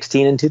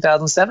 2016 and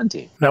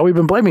 2017. Now, we've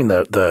been blaming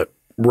the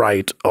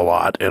right a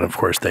lot, and of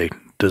course they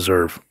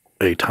deserve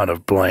a ton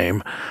of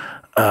blame.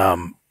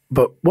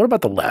 But what about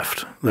the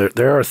left?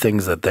 There are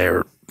things that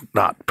they're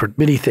not –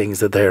 many things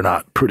that they're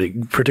not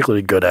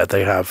particularly good at.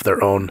 They have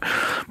their own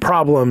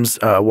problems.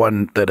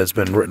 One that has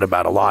been written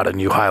about a lot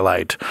and you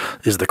highlight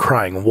is the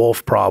crying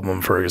wolf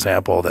problem, for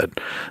example, that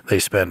they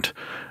spent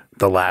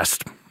the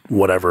last –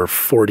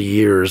 40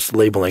 years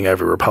labeling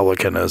every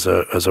Republican as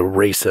a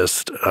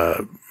racist,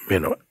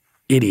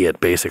 idiot,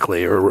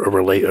 basically, or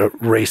a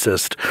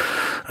racist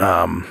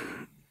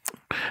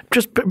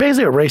Just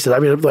basically a racist. I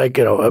mean, like,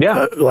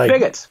 like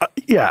bigots.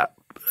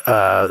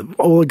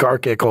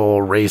 Oligarchical,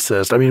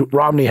 racist. I mean,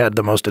 Romney had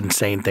the most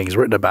insane things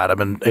written about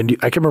him, and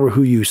I can remember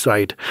who you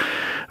cite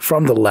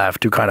from the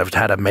left who kind of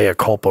had a mea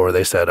culpa where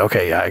they said,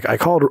 okay, I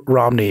called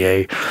Romney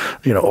a,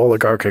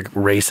 oligarchic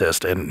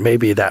racist, and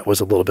maybe that was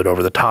a little bit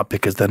over the top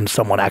because then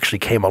someone actually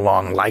came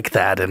along like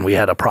that, and we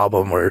had a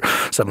problem where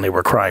suddenly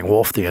we're crying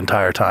wolf the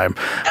entire time.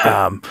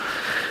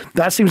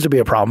 That seems to be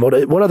a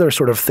problem. What other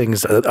sort of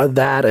things,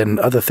 that and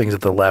other things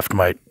that the left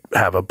might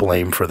have a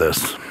blame for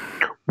this?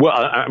 Well,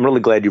 I'm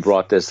really glad you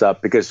brought this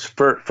up because,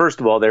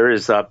 first of all,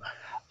 there's a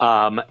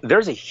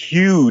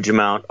huge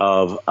amount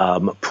of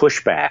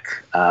pushback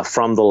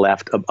from the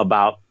left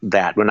about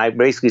that. When I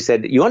basically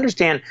said, you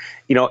understand,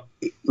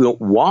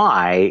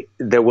 why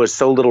there was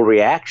so little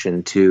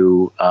reaction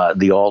to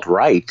the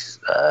alt-right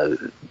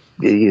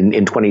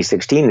in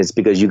 2016, it's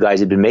because you guys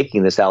had been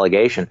making this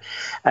allegation,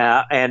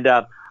 and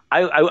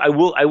I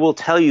will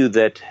tell you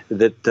that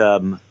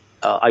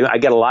I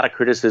get a lot of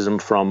criticism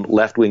from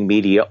left-wing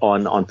media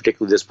on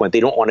particularly this point. They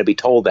don't want to be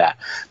told that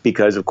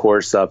because, of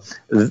course,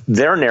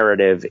 their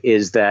narrative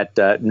is that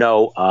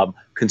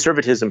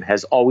conservatism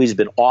has always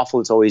been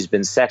awful. It's always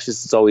been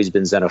sexist. It's always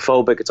been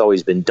xenophobic. It's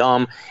always been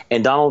dumb.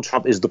 And Donald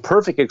Trump is the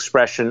perfect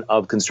expression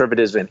of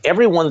conservatism. And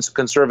everyone's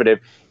conservative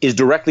is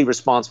directly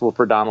responsible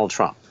for Donald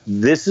Trump.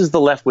 This is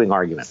the left-wing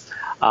argument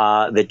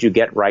that you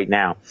get right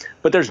now.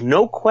 But there's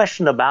no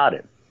question about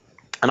it.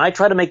 And I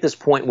try to make this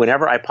point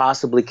whenever I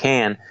possibly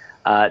can.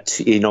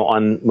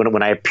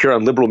 When I appear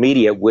on liberal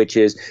media, which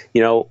is,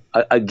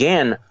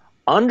 again,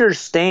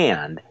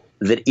 understand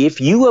that if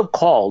you have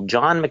called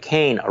John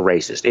McCain a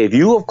racist, if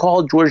you have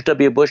called George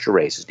W. Bush a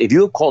racist, if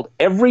you have called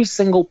every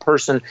single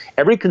person,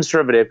 every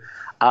conservative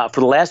for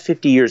the last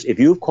 50 years, if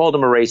you have called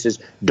them a racist,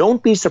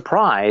 don't be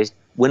surprised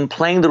when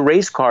playing the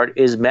race card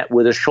is met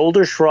with a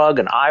shoulder shrug,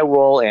 an eye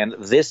roll, and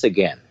this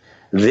again.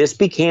 This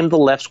became the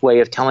left's way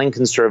of telling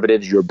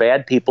conservatives, you're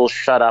bad people,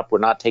 shut up, we're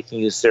not taking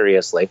you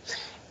seriously.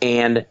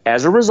 And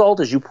as a result,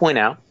 as you point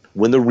out,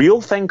 when the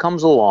real thing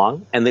comes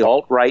along and the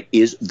alt-right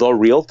is the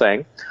real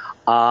thing,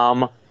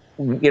 they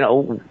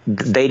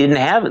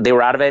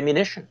were out of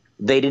ammunition.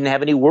 They didn't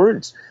have any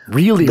words.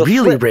 Really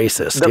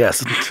racist,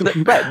 yes.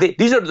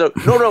 These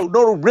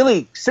are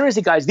really,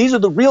 seriously, guys, these are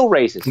the real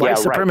racists. White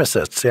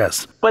supremacists,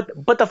 yes.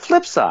 But the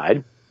flip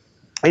side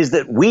is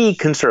that we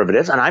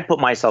conservatives, and I put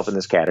myself in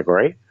this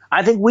category,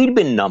 I think we'd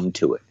been numb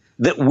to it,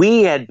 that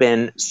we had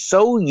been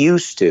so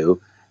used to,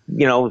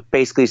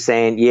 basically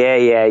saying,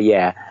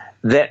 yeah,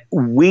 that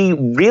we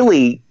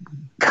really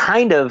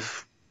kind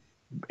of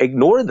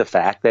ignored the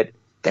fact that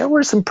there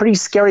were some pretty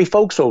scary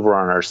folks over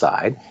on our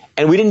side,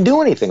 and we didn't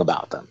do anything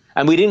about them.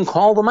 And we didn't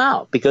call them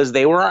out because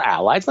they were our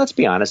allies. Let's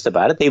be honest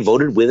about it. They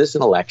voted with us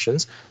in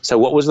elections. So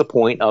what was the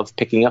point of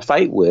picking a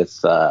fight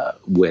with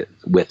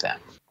them?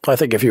 I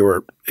think if you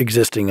were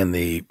existing in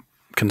the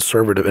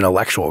conservative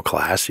intellectual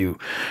class, you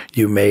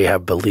may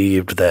have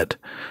believed that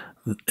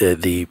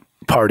the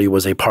party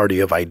was a party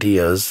of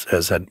ideas,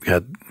 as had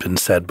been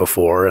said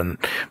before, and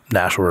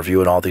National Review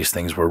and all these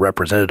things were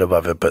representative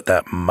of it, but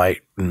that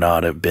might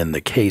not have been the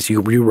case.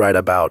 You write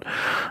about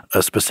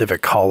a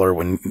specific caller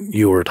when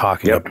you were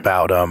talking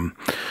about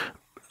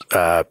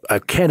a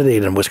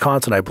candidate in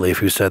Wisconsin, I believe,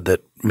 who said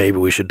that maybe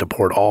we should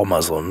deport all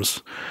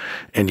Muslims,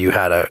 and you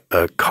had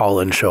a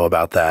call-in show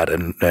about that,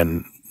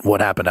 and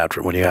what happened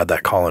after when you had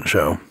that call-in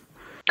show?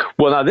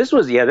 Well, now this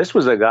was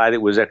a guy that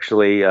was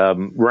actually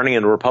running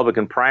in a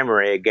Republican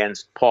primary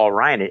against Paul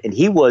Ryan, and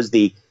he was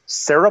the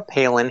Sarah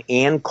Palin,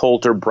 Ann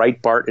Coulter,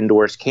 Breitbart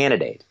endorsed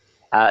candidate.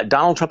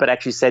 Donald Trump had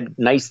actually said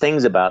nice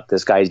things about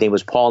this guy. His name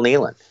was Paul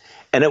Nealon.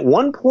 And at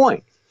one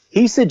point,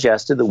 he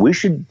suggested that we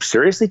should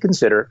seriously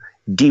consider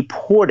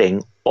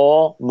deporting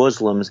all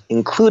Muslims,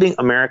 including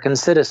American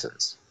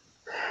citizens.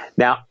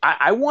 Now,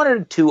 I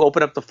wanted to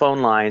open up the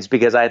phone lines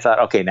because I thought,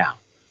 okay, now,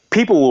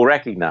 people will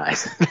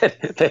recognize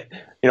that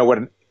what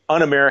an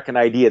un-American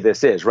idea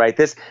this is, right?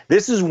 This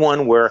is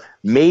one where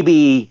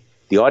maybe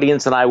the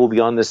audience and I will be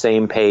on the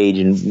same page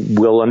and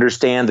we'll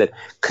understand that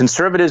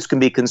conservatives can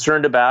be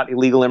concerned about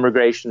illegal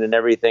immigration and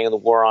everything and the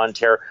war on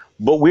terror,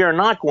 but we are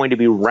not going to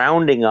be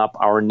rounding up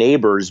our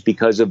neighbors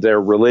because of their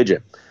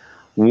religion.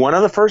 One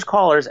of the first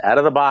callers out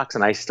of the box,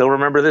 and I still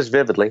remember this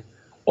vividly,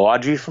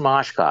 Audrey from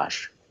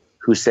Oshkosh,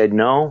 who said,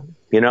 no,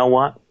 you know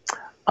what?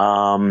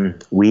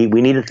 We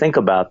need to think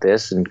about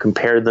this and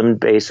compare them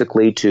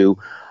basically to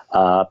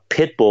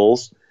pit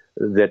bulls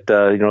that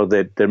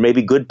there may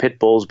be good pit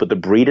bulls, but the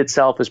breed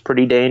itself is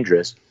pretty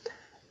dangerous.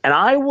 And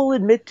I will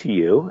admit to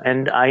you,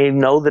 and I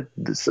know that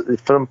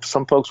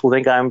some folks will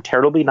think I'm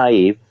terribly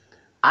naive,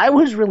 I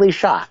was really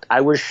shocked.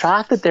 I was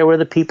shocked that there were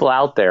the people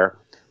out there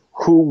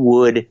who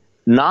would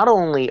not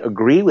only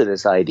agree with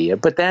this idea,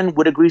 but then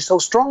would agree so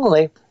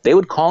strongly, they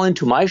would call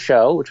into my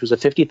show, which was a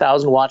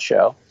 50,000-watt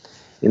show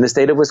in the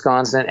state of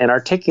Wisconsin, and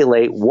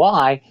articulate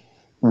why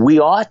we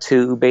ought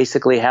to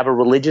basically have a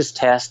religious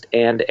test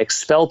and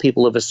expel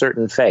people of a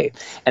certain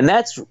faith. And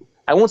that's,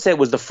 I won't say it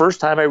was the first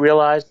time I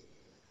realized,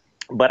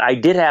 but I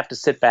did have to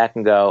sit back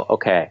and go,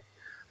 okay,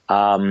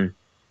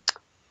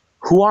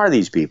 who are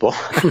these people?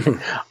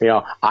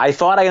 I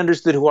thought I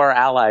understood who our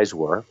allies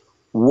were.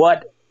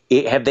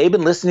 Have they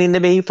been listening to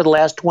me for the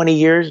last 20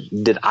 years?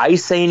 Did I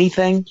say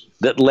anything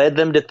that led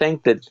them to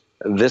think that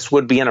this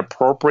would be an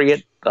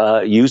appropriate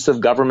use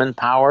of government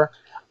power?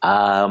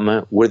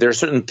 Were there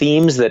certain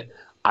themes that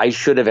I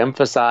should have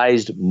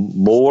emphasized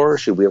more?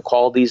 Should we have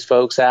called these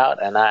folks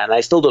out? And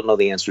I still don't know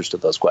the answers to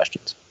those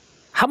questions.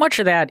 How much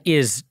of that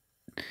is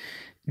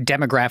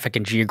demographic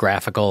and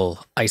geographical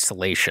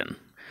isolation?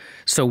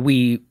 So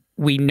we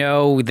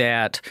know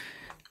that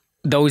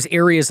those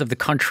areas of the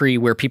country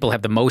where people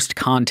have the most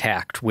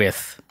contact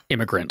with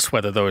immigrants,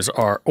 whether those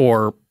are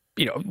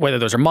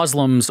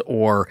Muslims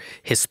or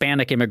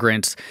Hispanic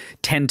immigrants,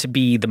 tend to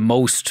be the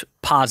most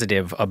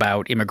positive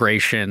about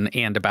immigration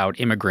and about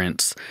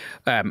immigrants.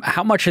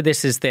 How much of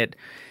this is that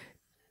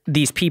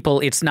these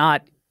people, it's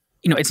not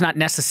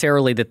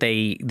necessarily that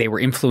they were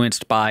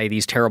influenced by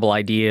these terrible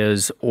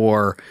ideas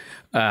or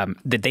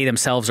that they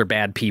themselves are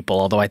bad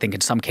people, although I think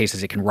in some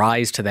cases it can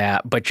rise to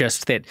that, but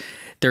just that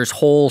there's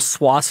whole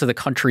swaths of the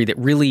country that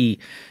really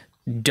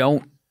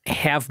don't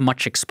have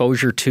much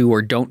exposure to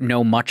or don't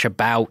know much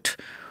about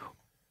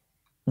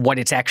what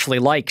it's actually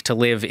like to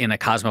live in a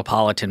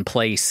cosmopolitan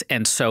place.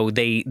 And so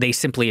they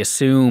simply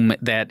assume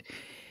that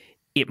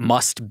it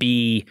must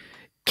be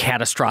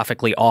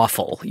catastrophically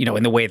awful,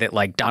 in the way that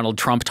like Donald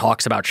Trump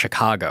talks about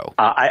Chicago.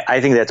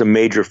 I think that's a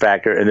major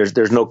factor, and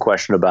there's no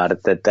question about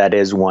it that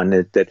is one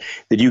that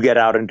you get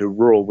out into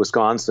rural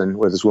Wisconsin,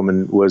 where this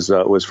woman was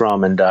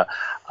from, and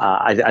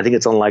I think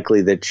it's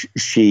unlikely that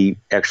she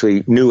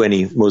actually knew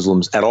any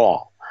Muslims at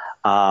all.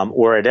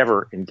 Or had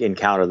ever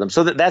encountered them.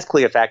 So that's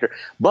clearly a factor.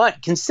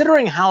 But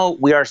considering how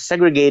we are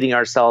segregating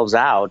ourselves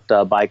out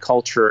by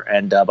culture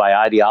and by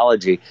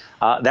ideology,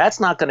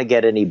 that's not going to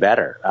get any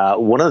better.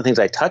 One of the things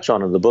I touch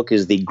on in the book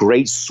is the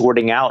great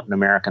sorting out in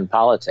American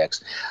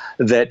politics,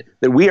 that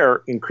we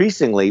are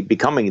increasingly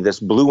becoming this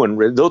blue and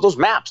red. Those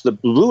maps, the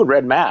blue and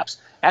red maps,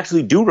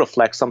 actually do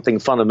reflect something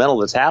fundamental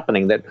that's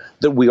happening, that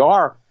we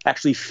are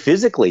actually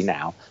physically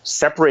now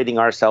separating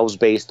ourselves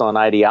based on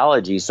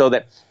ideology, so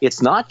that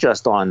it's not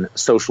just on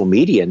social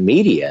media and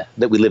media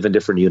that we live in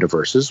different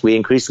universes. We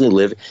increasingly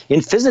live in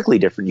physically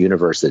different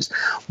universes.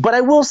 But I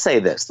will say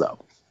this, though,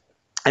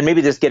 and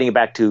maybe just getting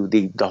back to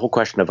the whole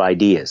question of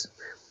ideas.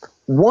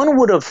 One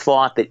would have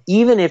thought that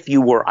even if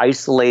you were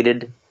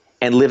isolated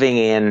and living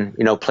in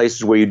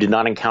places where you did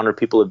not encounter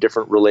people of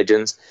different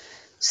religions,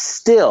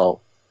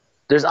 still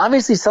there's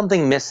obviously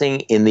something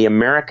missing in the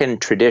American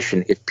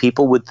tradition if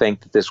people would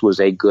think that this was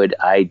a good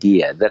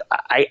idea. That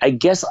I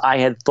guess I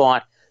had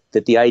thought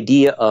that the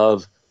idea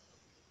of,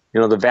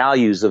 the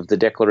values of the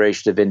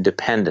Declaration of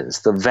Independence,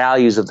 the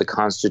values of the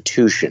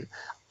Constitution,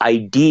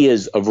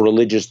 ideas of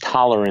religious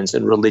tolerance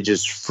and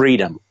religious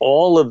freedom,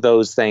 all of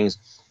those things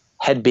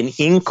had been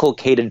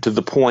inculcated to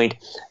the point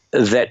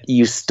that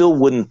you still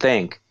wouldn't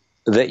think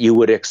that you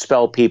would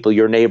expel people,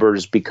 your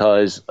neighbors,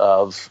 because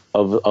of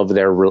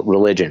their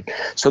religion.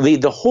 So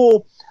the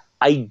whole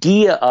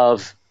idea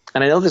of,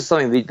 and I know this is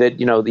something that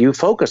you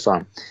focus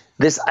on,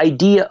 this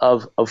idea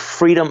of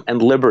freedom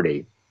and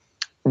liberty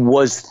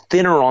was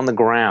thinner on the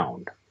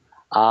ground,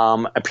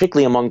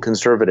 particularly among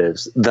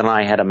conservatives, than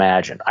I had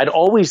imagined. I'd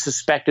always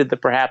suspected that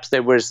perhaps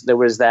there was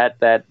that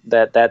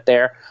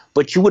there,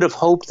 but you would have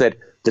hoped that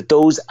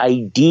those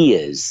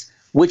ideas,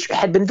 which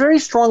had been very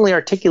strongly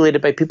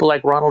articulated by people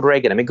like Ronald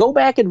Reagan. I mean, go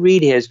back and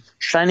read his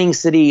Shining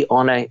City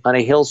on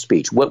a Hill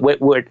speech,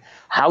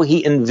 how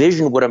he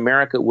envisioned what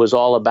America was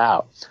all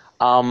about.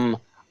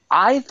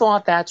 I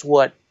thought that's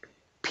what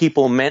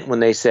people meant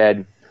when they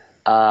said,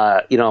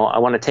 I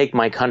want to take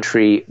my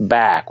country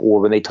back,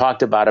 or when they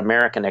talked about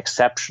American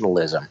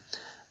exceptionalism.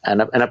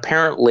 And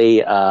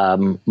apparently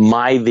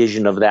my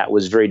vision of that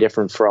was very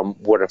different from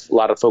what a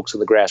lot of folks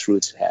in the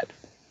grassroots had.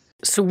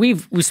 So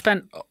we've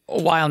spent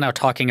a while now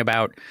talking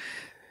about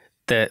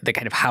the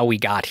kind of how we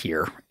got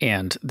here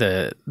and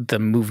the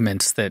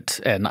movements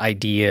and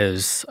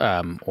ideas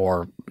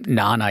or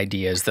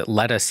non-ideas that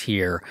led us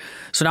here.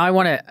 So now I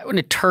want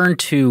to turn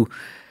to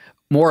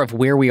more of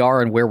where we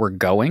are and where we're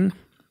going.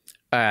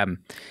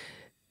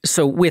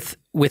 So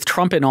with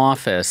Trump in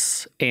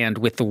office and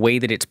with the way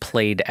that it's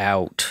played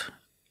out,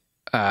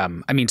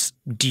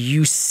 do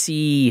you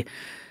see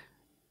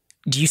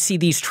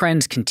these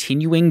trends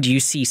continuing? Do you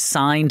see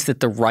signs that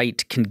the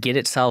right can get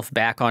itself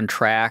back on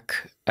track?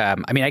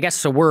 I guess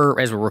so.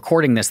 As we're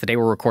recording this, the day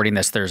we're recording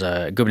this, there's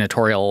a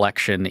gubernatorial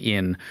election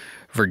in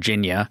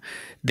Virginia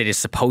that is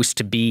supposed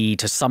to be,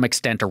 to some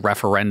extent, a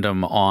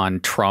referendum on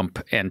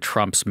Trump and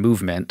Trump's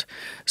movement.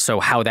 So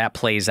how that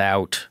plays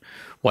out,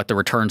 what the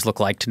returns look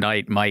like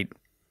tonight, might,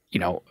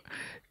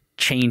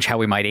 change how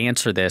we might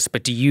answer this.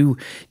 But do you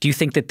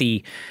think that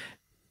the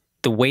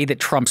way that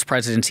Trump's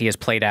presidency has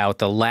played out,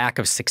 the lack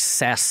of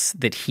success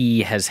that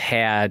he has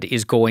had,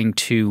 is going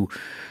to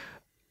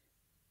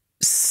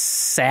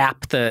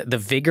sap the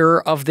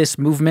vigor of this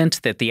movement,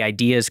 that the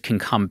ideas can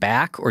come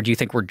back? Or do you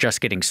think we're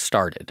just getting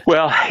started?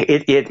 Well,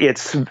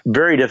 it's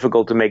very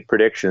difficult to make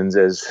predictions,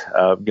 as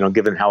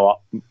given how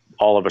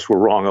all of us were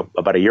wrong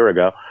about a year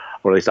ago.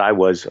 or at least I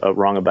was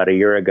wrong about a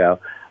year ago.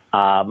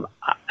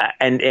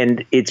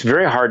 And it's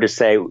very hard to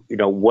say,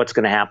 what's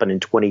going to happen in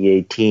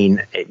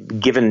 2018,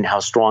 given how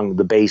strong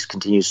the base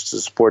continues to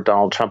support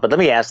Donald Trump. But let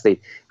me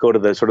go to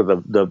the sort of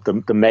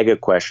the mega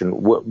question.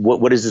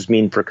 What does this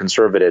mean for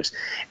conservatives?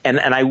 And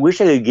I wish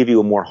I could give you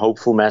a more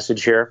hopeful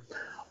message here.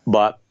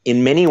 But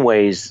in many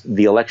ways,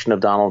 the election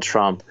of Donald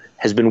Trump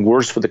has been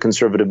worse for the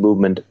conservative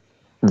movement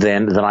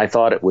than I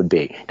thought it would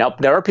be. Now,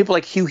 there are people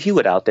like Hugh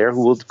Hewitt out there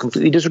who will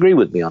completely disagree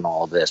with me on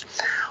all of this.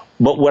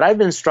 But what I've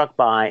been struck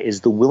by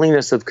is the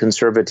willingness of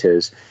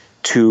conservatives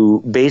to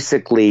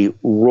basically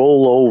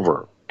roll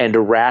over and to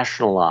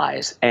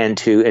rationalize and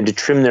to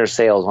trim their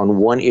sails on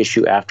one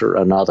issue after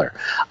another.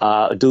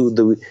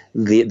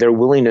 Their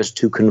willingness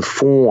to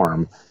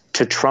conform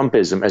to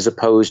Trumpism, as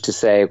opposed to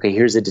say, okay,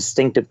 here's a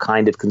distinctive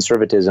kind of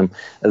conservatism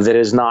that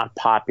is not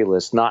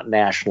populist, not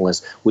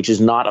nationalist, which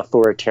is not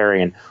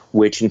authoritarian,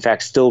 which in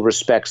fact still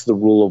respects the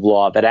rule of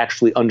law, that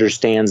actually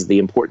understands the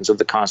importance of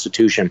the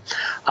Constitution.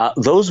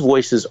 Those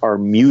voices are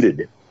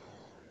muted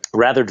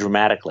rather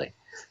dramatically.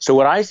 So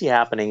what I see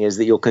happening is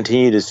that you'll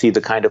continue to see the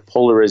kind of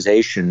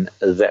polarization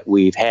that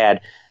we've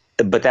had,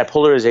 but that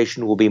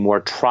polarization will be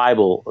more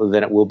tribal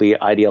than it will be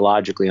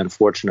ideologically,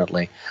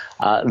 unfortunately.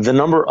 The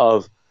number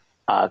of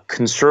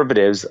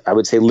conservatives, I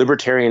would say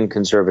libertarian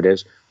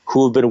conservatives,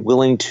 who have been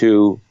willing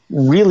to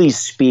really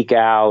speak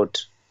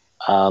out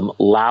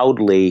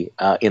loudly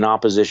in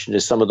opposition to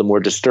some of the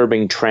more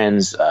disturbing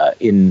trends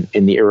in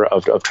the era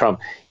of Trump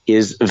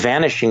is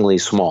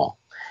vanishingly small.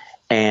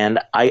 And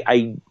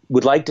I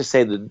would like to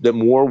say that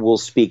more will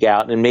speak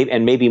out, and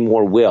maybe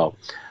more will.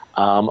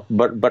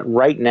 But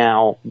right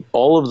now,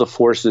 all of the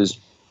forces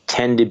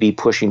tend to be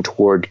pushing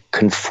toward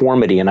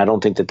conformity, and I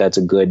don't think that that's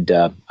a good.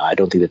 I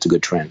don't think that's a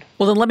good trend.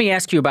 Well, then let me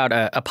ask you about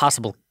a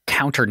possible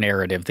counter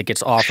narrative that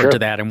gets offered to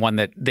that, and one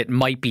that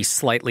might be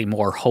slightly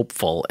more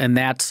hopeful. And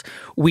that's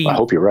I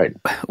hope you're right.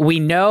 We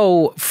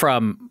know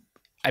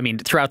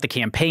throughout the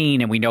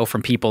campaign, and we know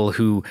from people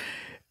who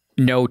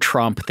know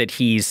Trump that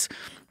he's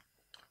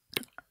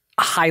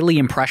highly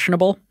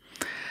impressionable.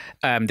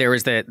 There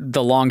is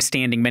the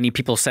long-standing, many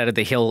people said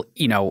that he'll,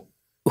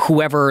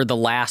 whoever the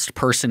last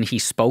person he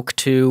spoke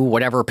to,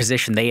 whatever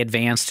position they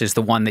advanced is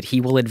the one that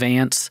he will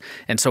advance.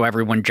 And so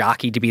everyone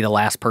jockeyed to be the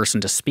last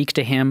person to speak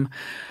to him.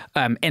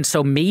 And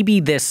so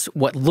maybe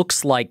what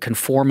looks like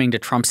conforming to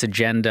Trump's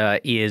agenda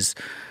is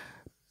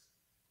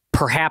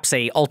perhaps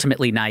a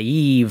ultimately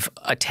naive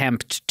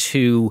attempt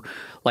to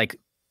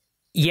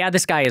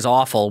this guy is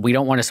awful. We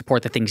don't want to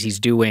support the things he's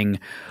doing,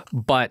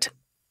 but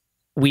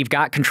we've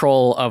got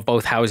control of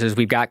both houses.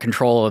 We've got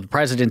control of the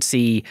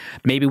presidency.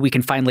 Maybe we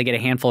can finally get a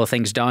handful of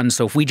things done.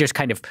 So if we just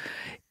kind of,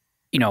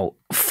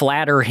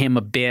 flatter him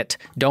a bit,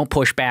 don't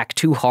push back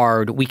too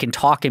hard, we can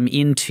talk him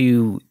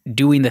into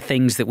doing the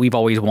things that we've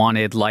always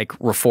wanted, like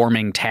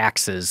reforming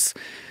taxes,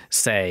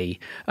 say.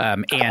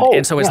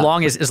 And so as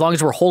long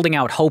as we're holding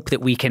out hope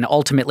that we can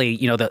ultimately,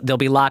 there'll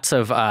be lots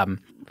of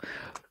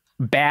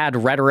bad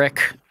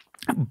rhetoric,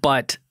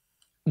 but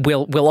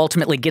we'll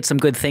ultimately get some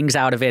good things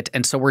out of it.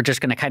 And so we're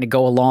just going to kind of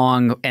go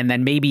along. And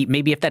then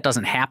maybe if that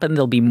doesn't happen,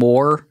 there'll be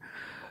more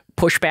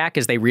pushback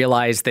as they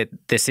realize that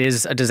this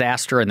is a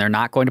disaster and they're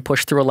not going to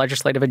push through a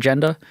legislative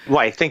agenda. Well,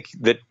 I think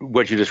that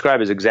what you describe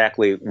is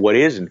exactly what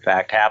is in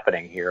fact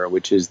happening here,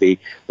 which is the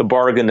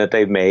bargain that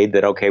they've made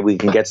that, okay, we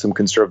can get some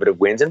conservative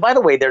wins. And by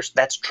the way,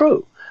 that's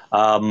true.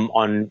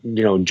 On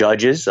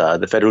judges,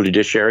 the federal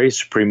judiciary,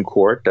 Supreme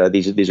Court,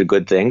 these are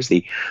good things.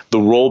 The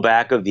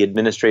rollback of the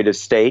administrative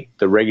state,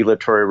 the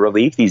regulatory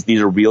relief,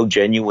 these are real,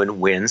 genuine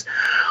wins.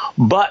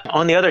 But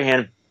on the other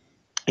hand,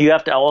 you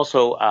have to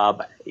also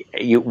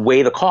you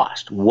weigh the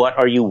cost. What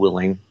are you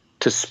willing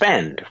to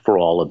spend for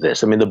all of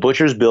this? I mean, the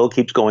butcher's bill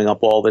keeps going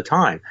up all the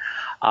time.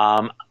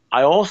 I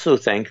also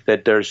think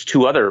that there's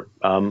two other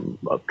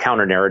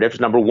counter narratives.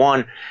 Number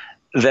one,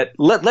 that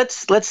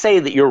let's say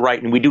that you're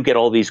right and we do get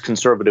all these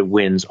conservative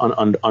wins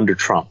under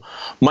Trump.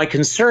 My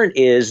concern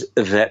is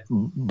that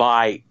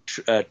by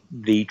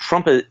the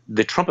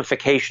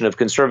Trumpification of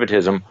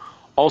conservatism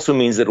also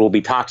means that it will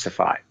be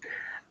toxified.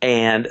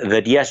 And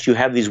that, yes, you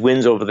have these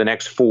wins over the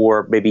next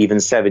 4, maybe even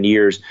 7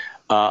 years,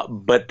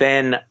 but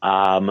then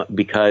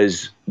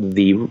because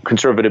the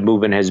conservative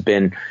movement has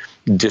been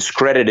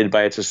discredited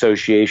by its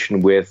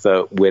association with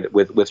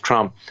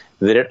Trump,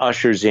 that it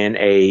ushers in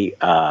a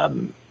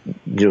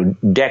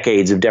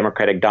decades of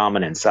Democratic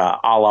dominance, a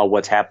la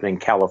what's happening in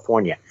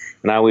California.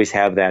 And I always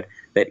have that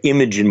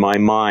image in my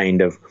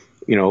mind of,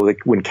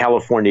 when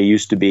California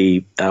used to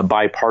be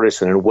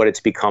bipartisan and what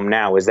it's become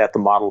now. Is that the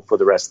model for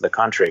the rest of the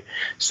country?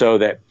 So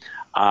that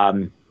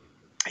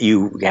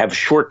you have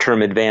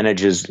short-term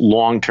advantages,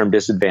 long-term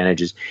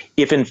disadvantages.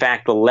 If, in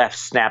fact, the left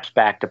snaps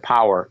back to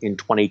power in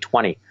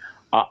 2020,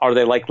 are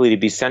they likely to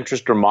be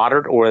centrist or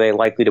moderate, or are they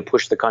likely to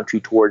push the country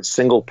towards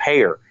single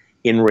payer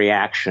in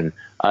reaction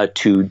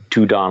to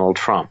Donald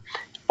Trump?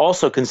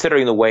 also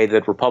considering the way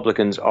that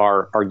Republicans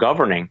are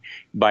governing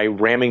by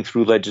ramming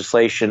through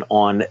legislation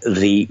on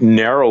the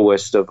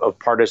narrowest of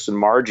partisan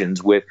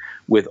margins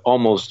with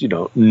almost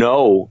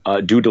no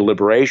due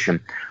deliberation.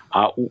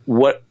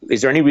 What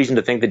is there any reason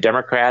to think the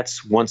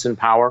Democrats, once in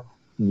power,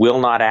 will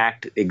not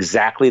act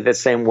exactly the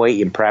same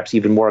way and perhaps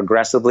even more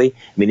aggressively?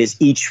 I mean, as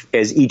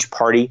each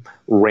party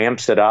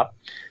ramps it up.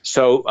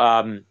 So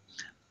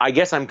I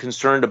guess I'm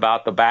concerned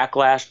about the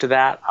backlash to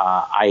that.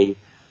 I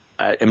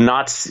am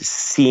not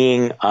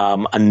seeing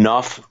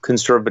enough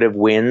conservative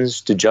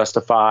wins to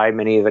justify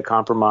many of the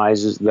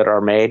compromises that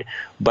are made.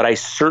 But I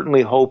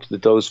certainly hope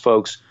that those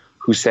folks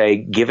who say,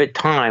 give it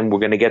time, we're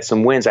going to get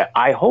some wins,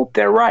 I hope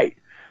they're right.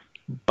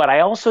 But I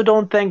also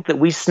don't think that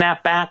we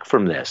snap back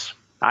from this.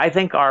 I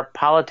think our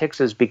politics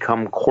has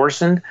become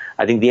coarsened.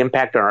 I think the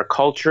impact on our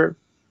culture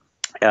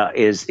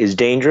is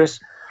dangerous.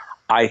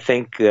 I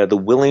think the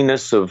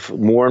willingness of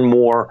more and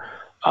more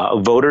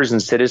voters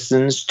and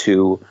citizens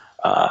to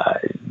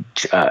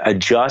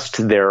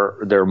adjust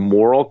their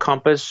moral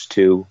compass,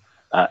 to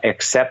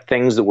accept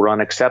things that were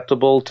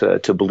unacceptable,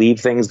 to believe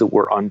things that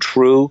were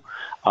untrue,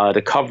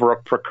 to cover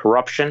up for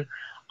corruption.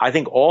 I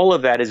think all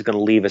of that is going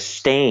to leave a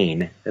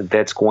stain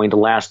that's going to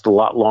last a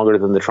lot longer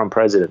than the Trump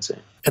presidency.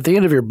 At the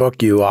end of your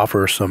book, you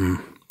offer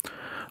some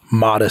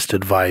modest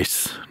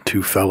advice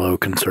to fellow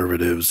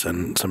conservatives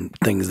and some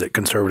things that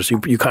conservatives,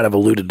 you kind of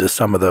alluded to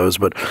some of those,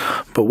 but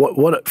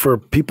what for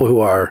people who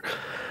are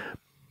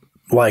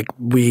like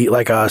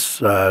us,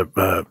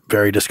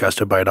 very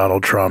disgusted by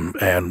Donald Trump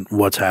and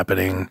what's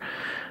happening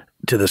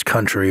to this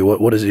country,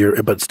 what is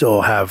your, but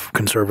still have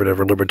conservative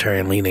or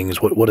libertarian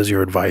leanings, what is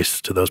your advice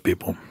to those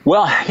people?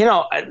 Well,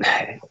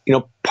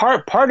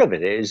 part of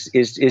it is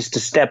to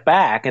step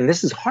back, and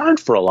this is hard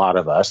for a lot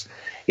of us,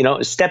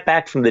 step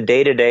back from the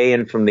day-to-day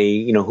and from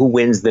the, who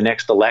wins the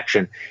next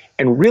election,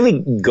 and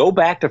really go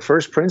back to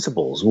first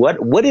principles.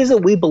 What is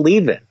it we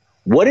believe in?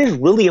 What is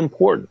really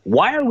important?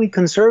 Why are we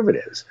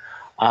conservatives?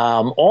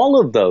 All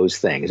of those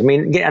things. I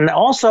mean, and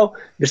also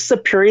this is a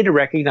period to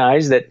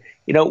recognize that,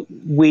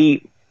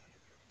 we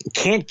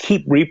can't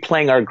keep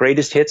replaying our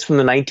greatest hits from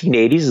the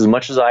 1980s. As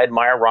much as I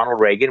admire Ronald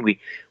Reagan, we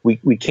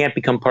can't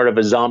become part of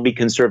a zombie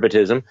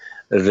conservatism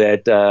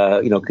that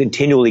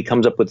continually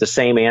comes up with the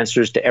same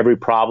answers to every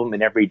problem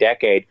in every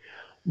decade.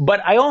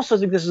 But I also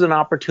think this is an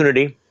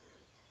opportunity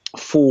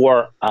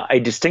for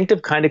a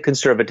distinctive kind of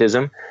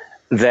conservatism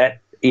that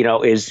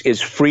is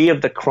free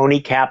of the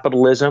crony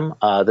capitalism,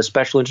 the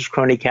special interest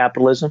crony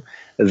capitalism,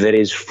 that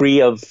is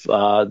free of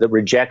that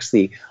rejects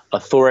the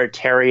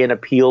authoritarian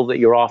appeal that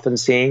you're often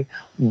seeing,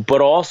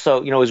 but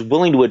also is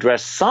willing to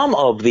address some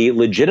of the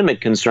legitimate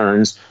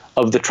concerns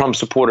of the Trump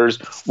supporters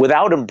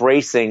without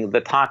embracing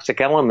the toxic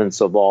elements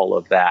of all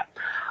of that.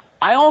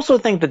 I also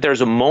think that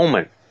there's a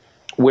moment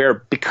where,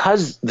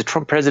 because the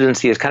Trump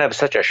presidency is kind of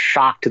such a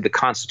shock to the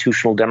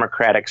constitutional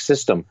democratic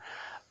system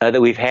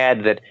that we've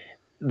had,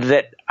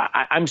 that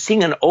I'm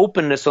seeing an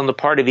openness on the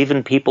part of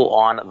even people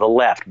on the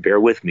left, bear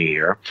with me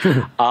here,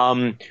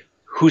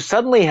 who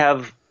suddenly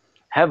have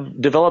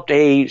developed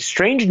a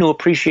strange new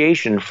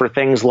appreciation for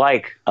things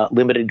like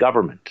limited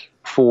government,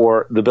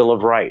 for the Bill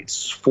of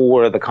Rights,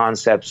 for the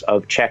concepts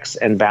of checks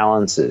and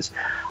balances.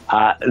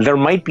 There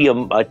might be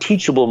a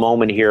teachable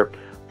moment here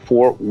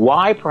for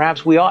why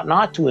perhaps we ought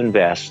not to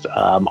invest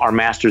our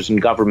masters in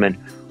government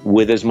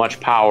with as much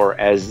power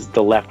as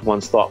the left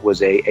once thought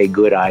was a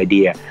good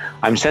idea.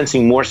 I'm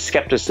sensing more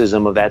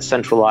skepticism of that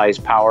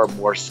centralized power,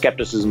 more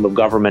skepticism of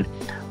government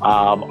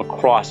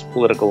across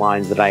political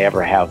lines than I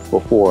ever have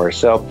before.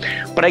 So,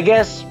 but I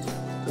guess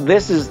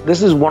this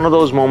is one of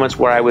those moments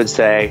where I would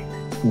say,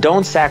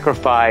 don't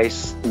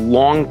sacrifice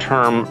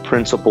long-term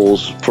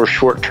principles for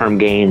short-term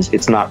gains.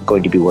 It's not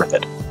going to be worth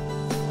it.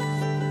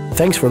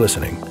 Thanks for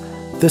listening.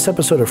 This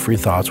episode of Free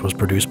Thoughts was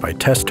produced by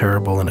Tess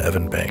Terrible and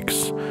Evan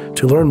Banks.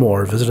 To learn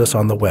more, visit us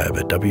on the web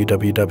at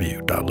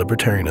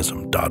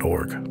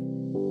www.libertarianism.org.